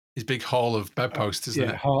bedposts, isn't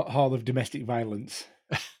it? Hall of domestic violence.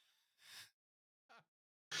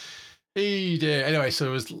 Anyway, so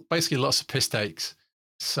there was basically lots of piss takes.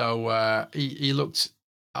 So he looked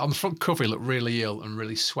on the front cover. He looked really ill and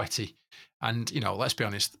really sweaty. And let's be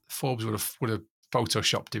honest, Forbes would have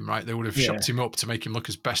photoshopped him, right? They would have shopped him up to make him look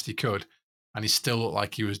as best he could, and he still looked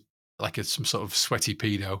like he was like some sort of sweaty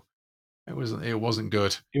pedo. It wasn't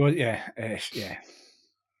good. It was, yeah.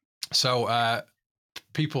 So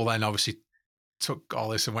people then obviously took all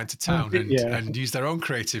this and went to town and used their own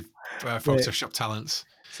creative Photoshop talents.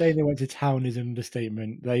 Saying they went to town is an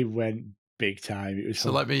understatement. They went big time. It was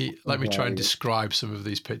so let me try and describe some of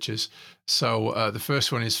these pictures. So the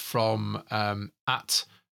first one is from at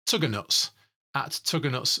Tuggernuts, at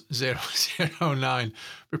Tuggernuts009,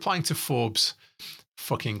 replying to Forbes,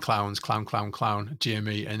 fucking clowns, clown,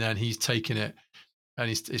 GME, and then he's taken it, and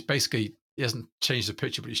it's basically, he hasn't changed the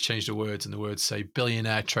picture, but he's changed the words, and the words say,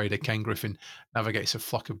 billionaire trader Ken Griffin navigates a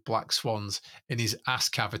flock of black swans in his ass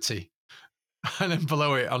cavity. And then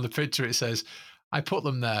below it on the picture it says, I put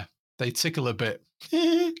them there. They tickle a bit.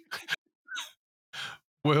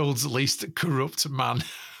 World's least corrupt man.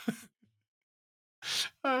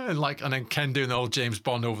 and then Ken doing the old James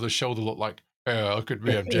Bond over the shoulder look like, yeah, look at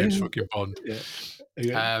me, I'm James fucking Bond.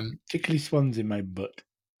 Yeah. Tickly swans in my butt.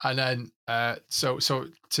 And then so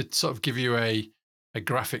to sort of give you a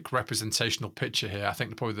graphic representational picture here, I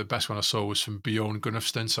think probably the best one I saw was from Bjorn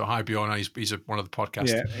Gunnufsson. So hi Bjorn, he's one of the podcast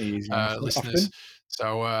listeners. Often.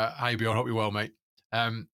 So hi Bjorn, hope you're well, mate.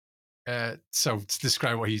 So to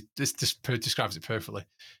describe this describes it perfectly.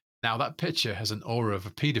 Now that picture has an aura of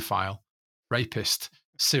a paedophile, rapist,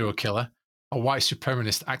 serial killer, a white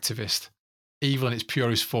supremacist activist, evil in its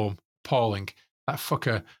purest form, appalling. That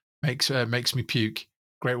fucker makes me puke.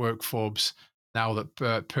 Great work, Forbes. Now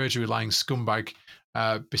that perjury-lying scumbag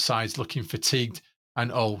besides looking fatigued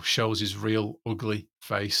and shows his real ugly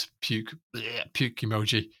face, puke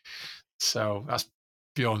emoji. So that's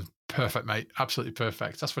beyond perfect, mate. Absolutely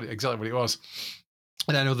perfect. That's exactly what it was.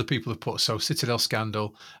 And then other people have put, so Citadel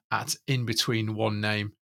Scandal at in between one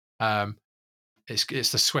name.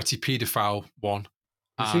 It's the sweaty paedophile one.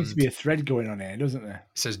 There seems to be a thread going on here, doesn't there?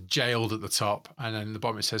 It says jailed at the top, and then the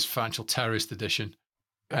bottom it says financial terrorist edition.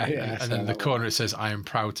 Yeah, and then the corner it says, I am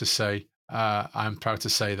proud to say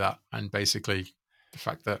that. And basically the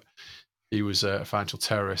fact that he was a financial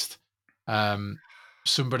terrorist.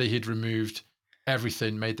 Somebody had removed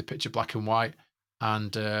everything, made the picture black and white,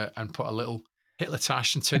 and put a little Hitler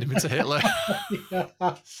tash and turned him into Hitler. Yeah,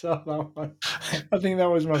 I saw that one. I think that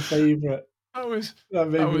was my favourite. That was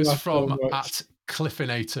laugh so from much. at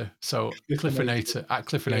Cliffinator. So Cliffinator. at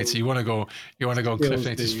Cliffinator. You want to go on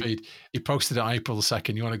Cliffinator's Steve. feed. He posted it on April the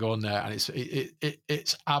 2nd. You want to go on there, and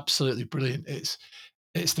it's absolutely brilliant.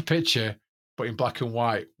 It's the picture, but in black and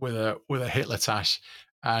white with a Hitler tash,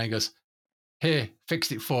 and he goes, "Here,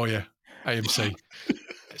 fixed it for you, AMC."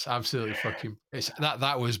 It's absolutely fucking. It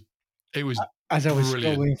was As I was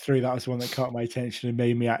brilliant. scrolling through, that was one that caught my attention and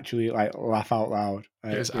made me actually like laugh out loud.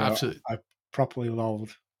 It was absolutely. I properly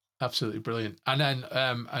lolled. Absolutely brilliant. And then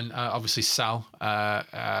obviously Sal.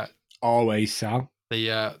 Always Sal.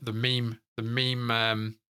 The meme.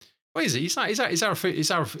 What is it? He's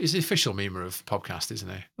the official memer of podcast, isn't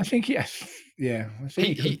he? I think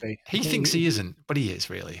he could be. He thinks he isn't, but he is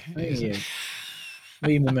really. He is.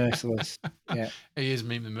 Meme the merciless. Yeah. He is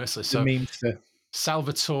meme the merciless. The So memester.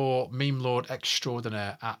 Salvatore Meme Lord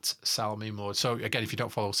Extraordinaire at Sal Meme Lord. So again, if you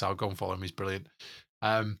don't follow Sal, go and follow him. He's brilliant.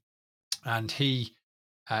 And he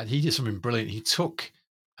did something brilliant. He took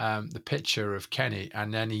the picture of Kenny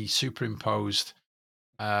and then he superimposed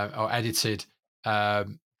or edited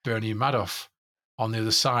Bernie Madoff on the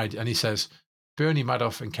other side. And he says, Bernie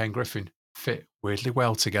Madoff and Ken Griffin fit weirdly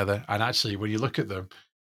well together. And actually, when you look at them,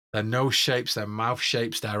 their nose shapes, their mouth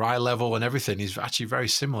shapes, their eye level and everything is actually very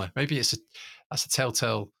similar. Maybe that's a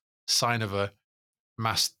telltale sign of a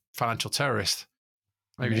mass financial terrorist.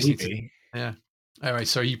 Maybe. Yeah. Anyway,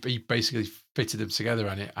 so he basically fitted them together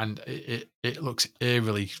and it looks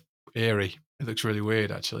eerie. It looks really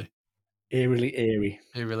weird, actually. Eerily eerie.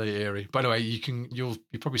 By the way, you'll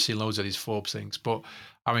probably see loads of these Forbes things, but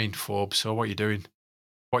I mean Forbes. So what are you doing?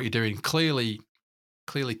 Clearly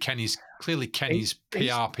Kenny's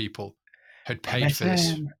PR people had paid for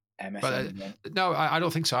this. But no, I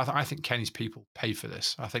don't think so. I think Kenny's people paid for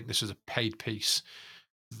this. I think this was a paid piece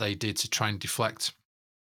they did to try and deflect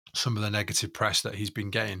some of the negative press that he's been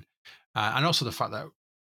getting, and also the fact that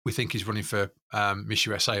we think he's running for Miss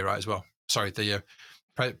USA, right? As well. Sorry, the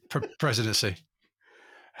presidency.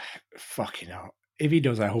 Fucking hell! If he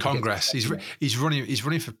does, I hope Congress. He's running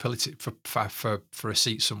for a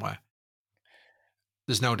seat somewhere.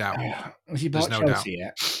 There's no doubt. Has he bought Chelsea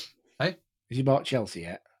yet? Hey, has he bought Chelsea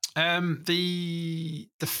yet? The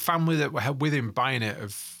family that were with him buying it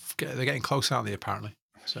they're getting close, aren't they? Apparently.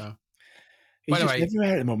 So. He's just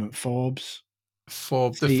everywhere at the moment. Forbes,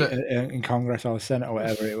 in Congress or Senate or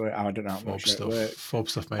whatever it were. I don't know.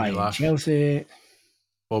 Forbes stuff made me laugh. Chelsea.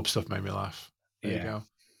 Forbes stuff made me laugh. There you go.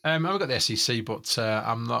 I've got the SEC, but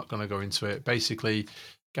I'm not going to go into it. Basically,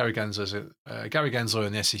 Gary Gensler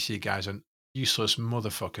and the SEC guys are useless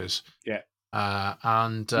motherfuckers. Yeah.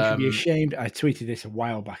 And you should be ashamed. I tweeted this a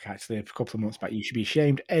while back, actually, a couple of months back. You should be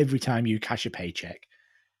ashamed every time you cash a paycheck.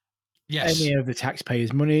 Yes. Any of the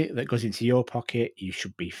taxpayers' money that goes into your pocket, you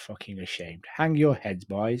should be fucking ashamed. Hang your heads,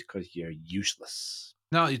 boys, because you're useless.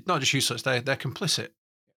 No, not just useless. They're complicit.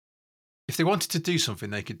 If they wanted to do something,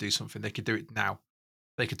 they could do something. They could do it now.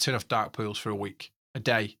 They could turn off dark pools for a week, a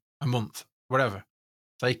day, a month, whatever.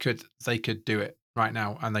 They could do it right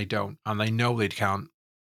now, and they don't. And they know they can't,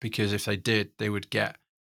 because if they did, they would get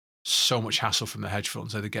so much hassle from the hedge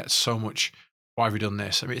funds. They'd get so much, why have we done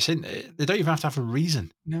this? I mean, they don't even have to have a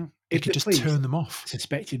reason. No. They could just turn them off.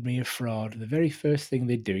 Suspected me of fraud. The very first thing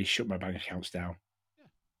they'd do is shut my bank accounts down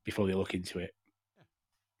before they look into it.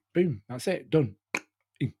 Boom. That's it. Done.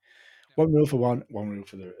 One rule for one rule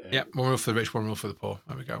for the... one rule for the rich, one rule for the poor.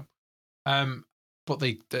 There we go. But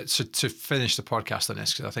to finish the podcast on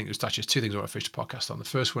this, because I think there's actually two things I want to finish the podcast on. The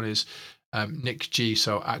first one is Nick G,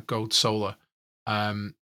 so at Gold Solar.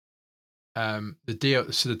 The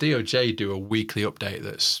DOJ do a weekly update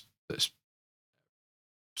that's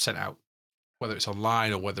sent out, whether it's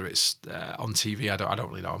online or whether it's on TV. I don't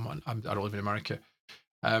really know. I don't live in America,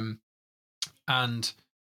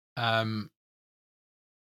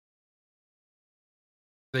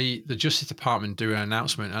 the Justice Department do an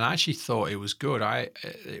announcement, and I actually thought it was good.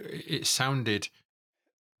 It sounded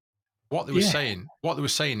what they were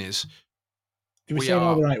saying is They were we saying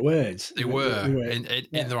all the are. right words. They were Yeah.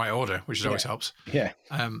 in the right order, which always helps. Yeah.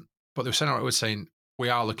 But they were saying all right words, saying we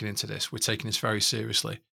are looking into this. We're taking this very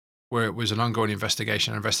seriously. Where it was an ongoing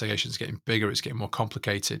investigation. Our investigation's getting bigger. It's getting more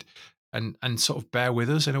complicated, and sort of bear with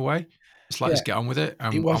us in a way. Just let us get on with it.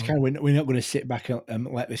 It was kind of we're not going to sit back and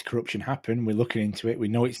let this corruption happen. We're looking into it. We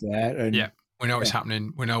know it's there, and we know it's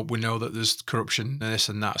happening. We know that there's corruption and this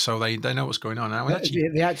and that. So they know what's going on now.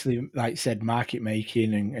 They actually like said market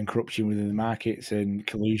making and corruption within the markets and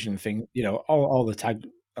collusion thing. You know, all the tag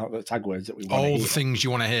words that we want. All the things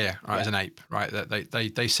you want to hear, right? As an ape, right? That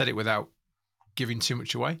they said it without giving too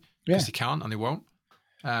much away because they can't and they won't.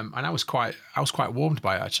 And I was quite warmed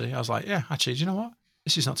by it actually. I was like, yeah, actually, do you know what?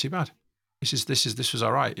 This is not too bad. This was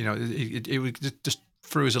all right. You know, it just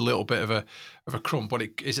threw us a little bit of a crumb, but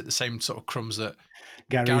is it the same sort of crumbs that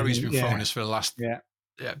Gary's been throwing us for the last 12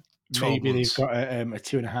 maybe months. They've got a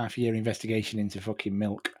 2.5 year investigation into fucking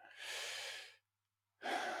milk.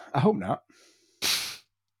 I hope not.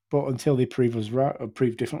 But until they prove us right or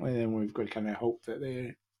prove differently, then we've got to kind of hope that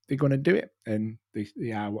they're going to do it, and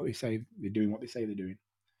they are what they say. They're doing what they say they're doing.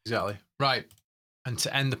 Exactly. Right. And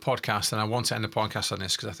to end the podcast, and I want to end the podcast on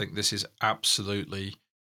this because I think this is absolutely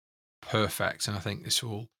perfect, and I think this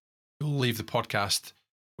will leave the podcast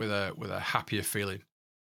with a happier feeling.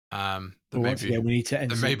 Once again, we need to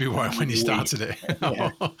end. Maybe when you started it,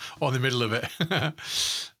 or in the middle of it.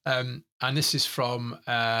 And this is from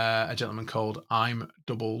a gentleman called I'm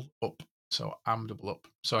Double Up. So I'm Double Up.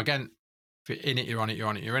 So again, if you're in it, you're on it. You're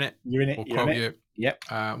on it. You're in it. You're in it. We'll quote you. Yep.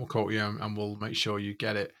 We'll quote you, and we'll make sure you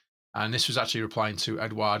get it. And this was actually replying to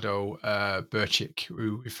Eduardo Burchick,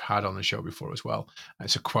 who we've had on the show before as well. And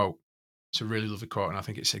it's a quote. It's a really lovely quote, and I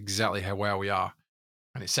think it's exactly where we are.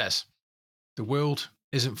 And it says, "The world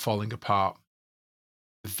isn't falling apart.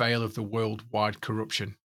 The veil of the worldwide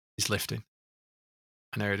corruption is lifting."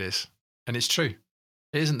 And there it is. And it's true.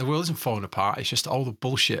 It isn't. The world isn't falling apart. It's just all the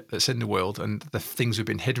bullshit that's in the world and the things we've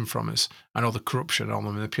been hidden from us, and all the corruption, all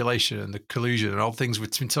the manipulation and the collusion and all the things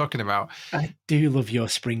we've been talking about. I do love your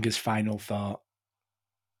Springer's final thought.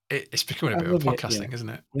 It's becoming a bit of a podcasting, isn't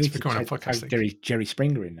it? It's becoming a podcasting. Jerry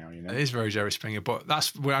Springer in now, you know. It is very Jerry Springer, but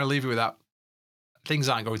that's where I leave it with that. Things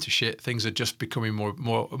aren't going to shit. Things are just becoming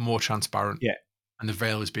more transparent. Yeah. And the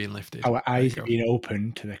veil is being lifted. Our eyes are being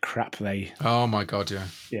opened to the crap they. Oh my God, yeah.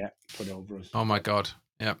 Yeah, put over us. Oh my God,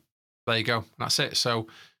 yeah. There you go. That's it. So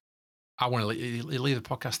I want to leave the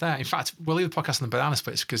podcast there. In fact, we'll leave the podcast on the banana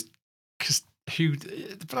splits because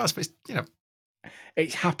the banana splits, you know.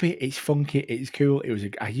 It's happy, it's funky, it's cool.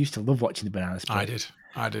 I used to love watching the banana split.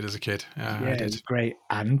 I did as a kid. Yeah, I did. It's great.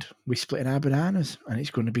 And we're splitting our bananas, and it's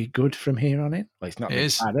going to be good from here on in. Well, it's not.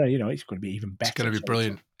 Harder, you know, it's going to be even better. It's going to be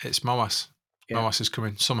brilliant. It's Moas. Yeah. Moas is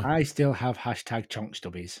coming. Summer. I still have hashtag chonk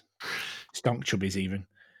stubbies, stonk chubbies even.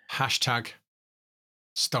 Hashtag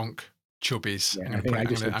stonk chubbies. Yeah, I'm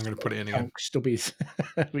going to put it in again. Tonk stubbies,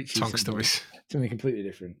 which tonk is stubbies. Something completely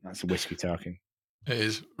different. That's a whiskey talking. It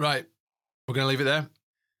is. Right. We're going to leave it there.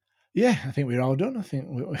 Yeah, I think we're all done. I think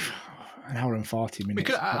we're an hour and 40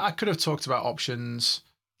 minutes. I could have talked about options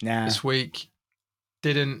this week.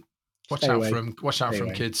 Didn't. Watch out for them. Watch out for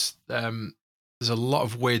them, kids. There's a lot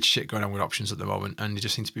of weird shit going on with options at the moment, and you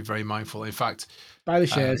just need to be very mindful. In fact, buy the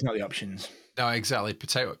shares, not the options. No, exactly.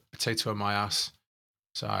 Potato on my ass.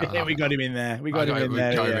 So we got him in there. We got him in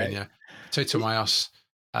there. Potato on my ass.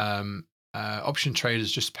 Option traders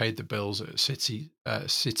just paid the bills at City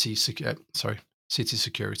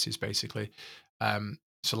Securities, basically.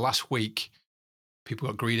 So last week, people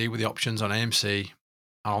got greedy with the options on AMC,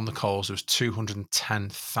 and on the calls, there was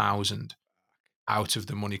 210,000 out of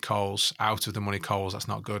the money calls. That's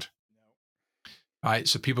not good. Right.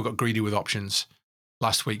 So people got greedy with options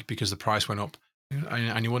last week because the price went up,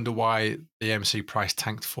 and you wonder why the AMC price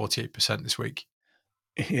tanked 48% this week.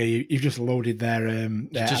 Yeah, you've just loaded their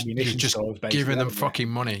ammunition. You're just stores, giving them fucking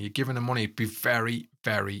money. You're giving them money. Be very,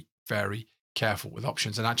 very, very careful with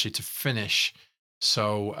options. And actually, to finish,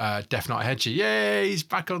 so Def Not Hedgy, yay, he's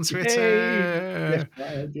back on Twitter.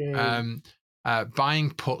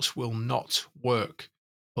 Buying puts will not work.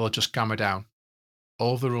 They'll just gamma down.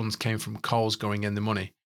 All the runs came from calls going in the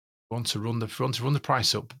money. You want to run the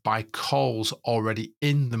price up, buy calls already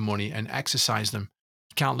in the money and exercise them.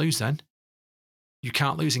 You can't lose then. You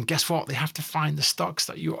can't lose, and guess what? They have to find the stocks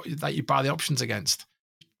that you buy the options against.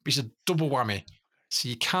 It's a double whammy. So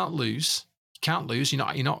you can't lose. You can't lose. You're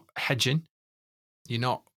not hedging. You're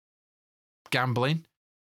not gambling.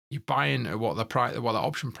 You're buying what the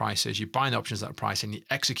option price is. You're buying the options at that price, and you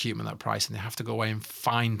execute them at that price, and they have to go away and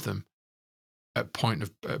find them at point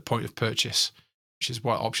of purchase, which is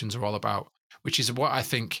what options are all about. Which is what I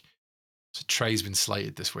think So Trey's been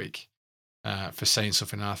slated this week for saying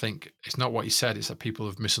something, and I think it's not what he said, it's that people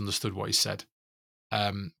have misunderstood what he said.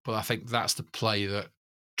 But I think that's the play that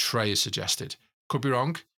Trey has suggested. Could be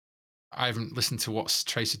wrong. I haven't listened to what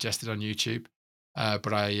Trey suggested on YouTube,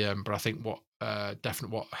 but I think what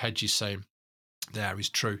Hedge is saying there is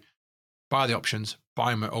true. Buy the options,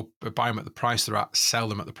 buy them at the price they're at, sell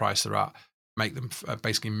them at the price they're at, make them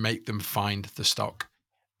find the stock.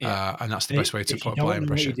 Yeah. And that's the best way to put a buy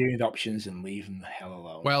impression. What you're doing with options and leave them the hell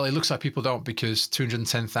alone. Well, it looks like people don't, because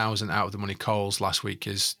 210,000 out of the money calls last week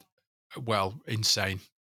is, well, insane,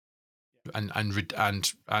 and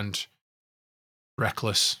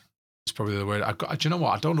reckless. It's probably the word. Do you know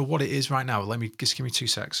what? I don't know what it is right now. Just give me 2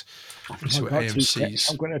 secs. See what AMC's.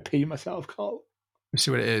 I'm going to pee myself, Carl. Let's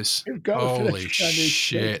see what it is. Go Holy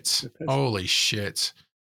shit! Holy shit!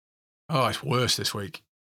 Oh, it's worse this week.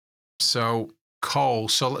 So coal.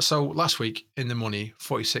 So last week in the money,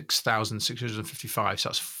 46,655. So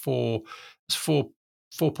that's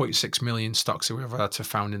 4.6 million stocks that we've had to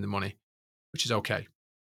found in the money, which is okay.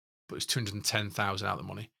 But it's 210,000 out of the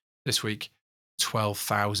money. This week,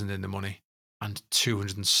 12,000 in the money and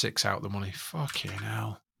 206 out of the money. Fucking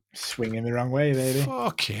hell. Swinging the wrong way, baby.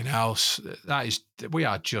 Fucking hell. We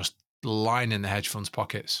are just lining the hedge funds'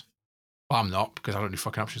 pockets. Well, I'm not, because I don't do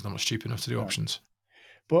fucking options. I'm not stupid enough to do options.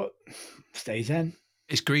 But stay zen.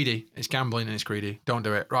 It's greedy. It's gambling and it's greedy. Don't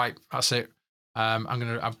do it. Right. That's it. I'm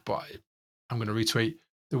gonna retweet.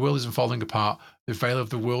 The world isn't falling apart. The veil of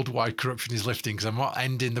the worldwide corruption is lifting, because I'm not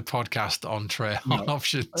ending the podcast on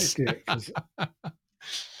options. Let's do it, 'cause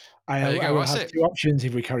I will have 2 options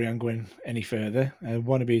if we carry on going any further.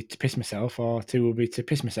 One will be to piss myself, or 2 will be to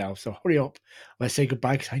piss myself. So hurry up. Let's say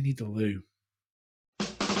goodbye, because I need the loo.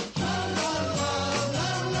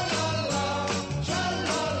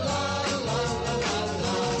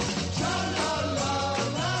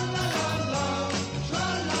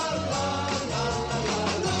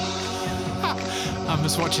 I'm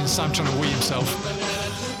just watching Sam trying to wee himself.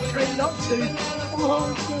 Try not to.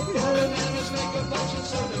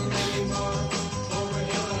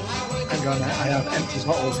 Hang on, I have empty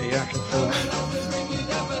bottles here. I can fill it.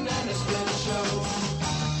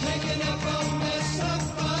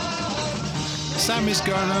 Sam is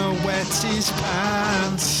gonna wet his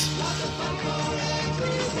pants.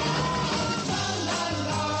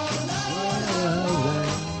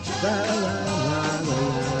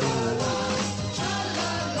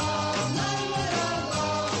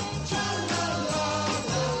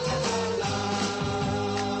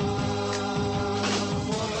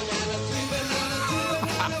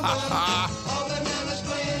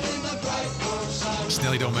 It's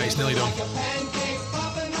nearly done, mate. It's nearly done.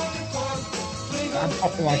 I'm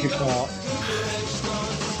popping like a cork.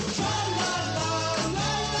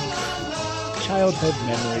 Childhood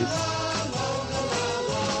memories.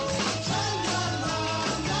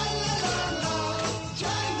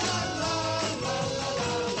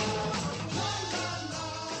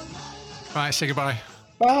 Right, say goodbye.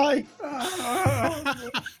 Bye.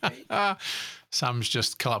 Sam's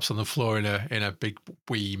just collapsed on the floor in a big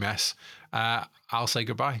wee mess. I'll say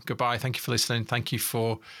goodbye. Goodbye. Thank you for listening. Thank you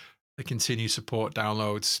for the continued support,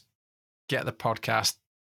 downloads. Get the podcast,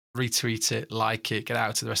 retweet it, like it, get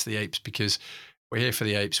out to the rest of the apes, because we're here for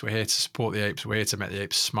the apes. We're here to support the apes. We're here to make the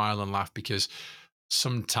apes smile and laugh, because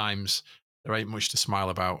sometimes there ain't much to smile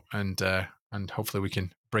about, and hopefully we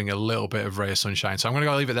can bring a little bit of ray of sunshine. So I'm going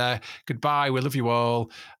to go leave it there. Goodbye. We love you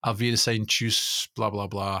all. Auf Wiedersehen. Tschüss. Blah, blah,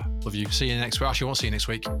 blah. Love you. See you next week. Actually, I won't see you next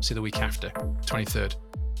week. See you the week after, 23rd.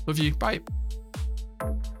 Love you. Bye.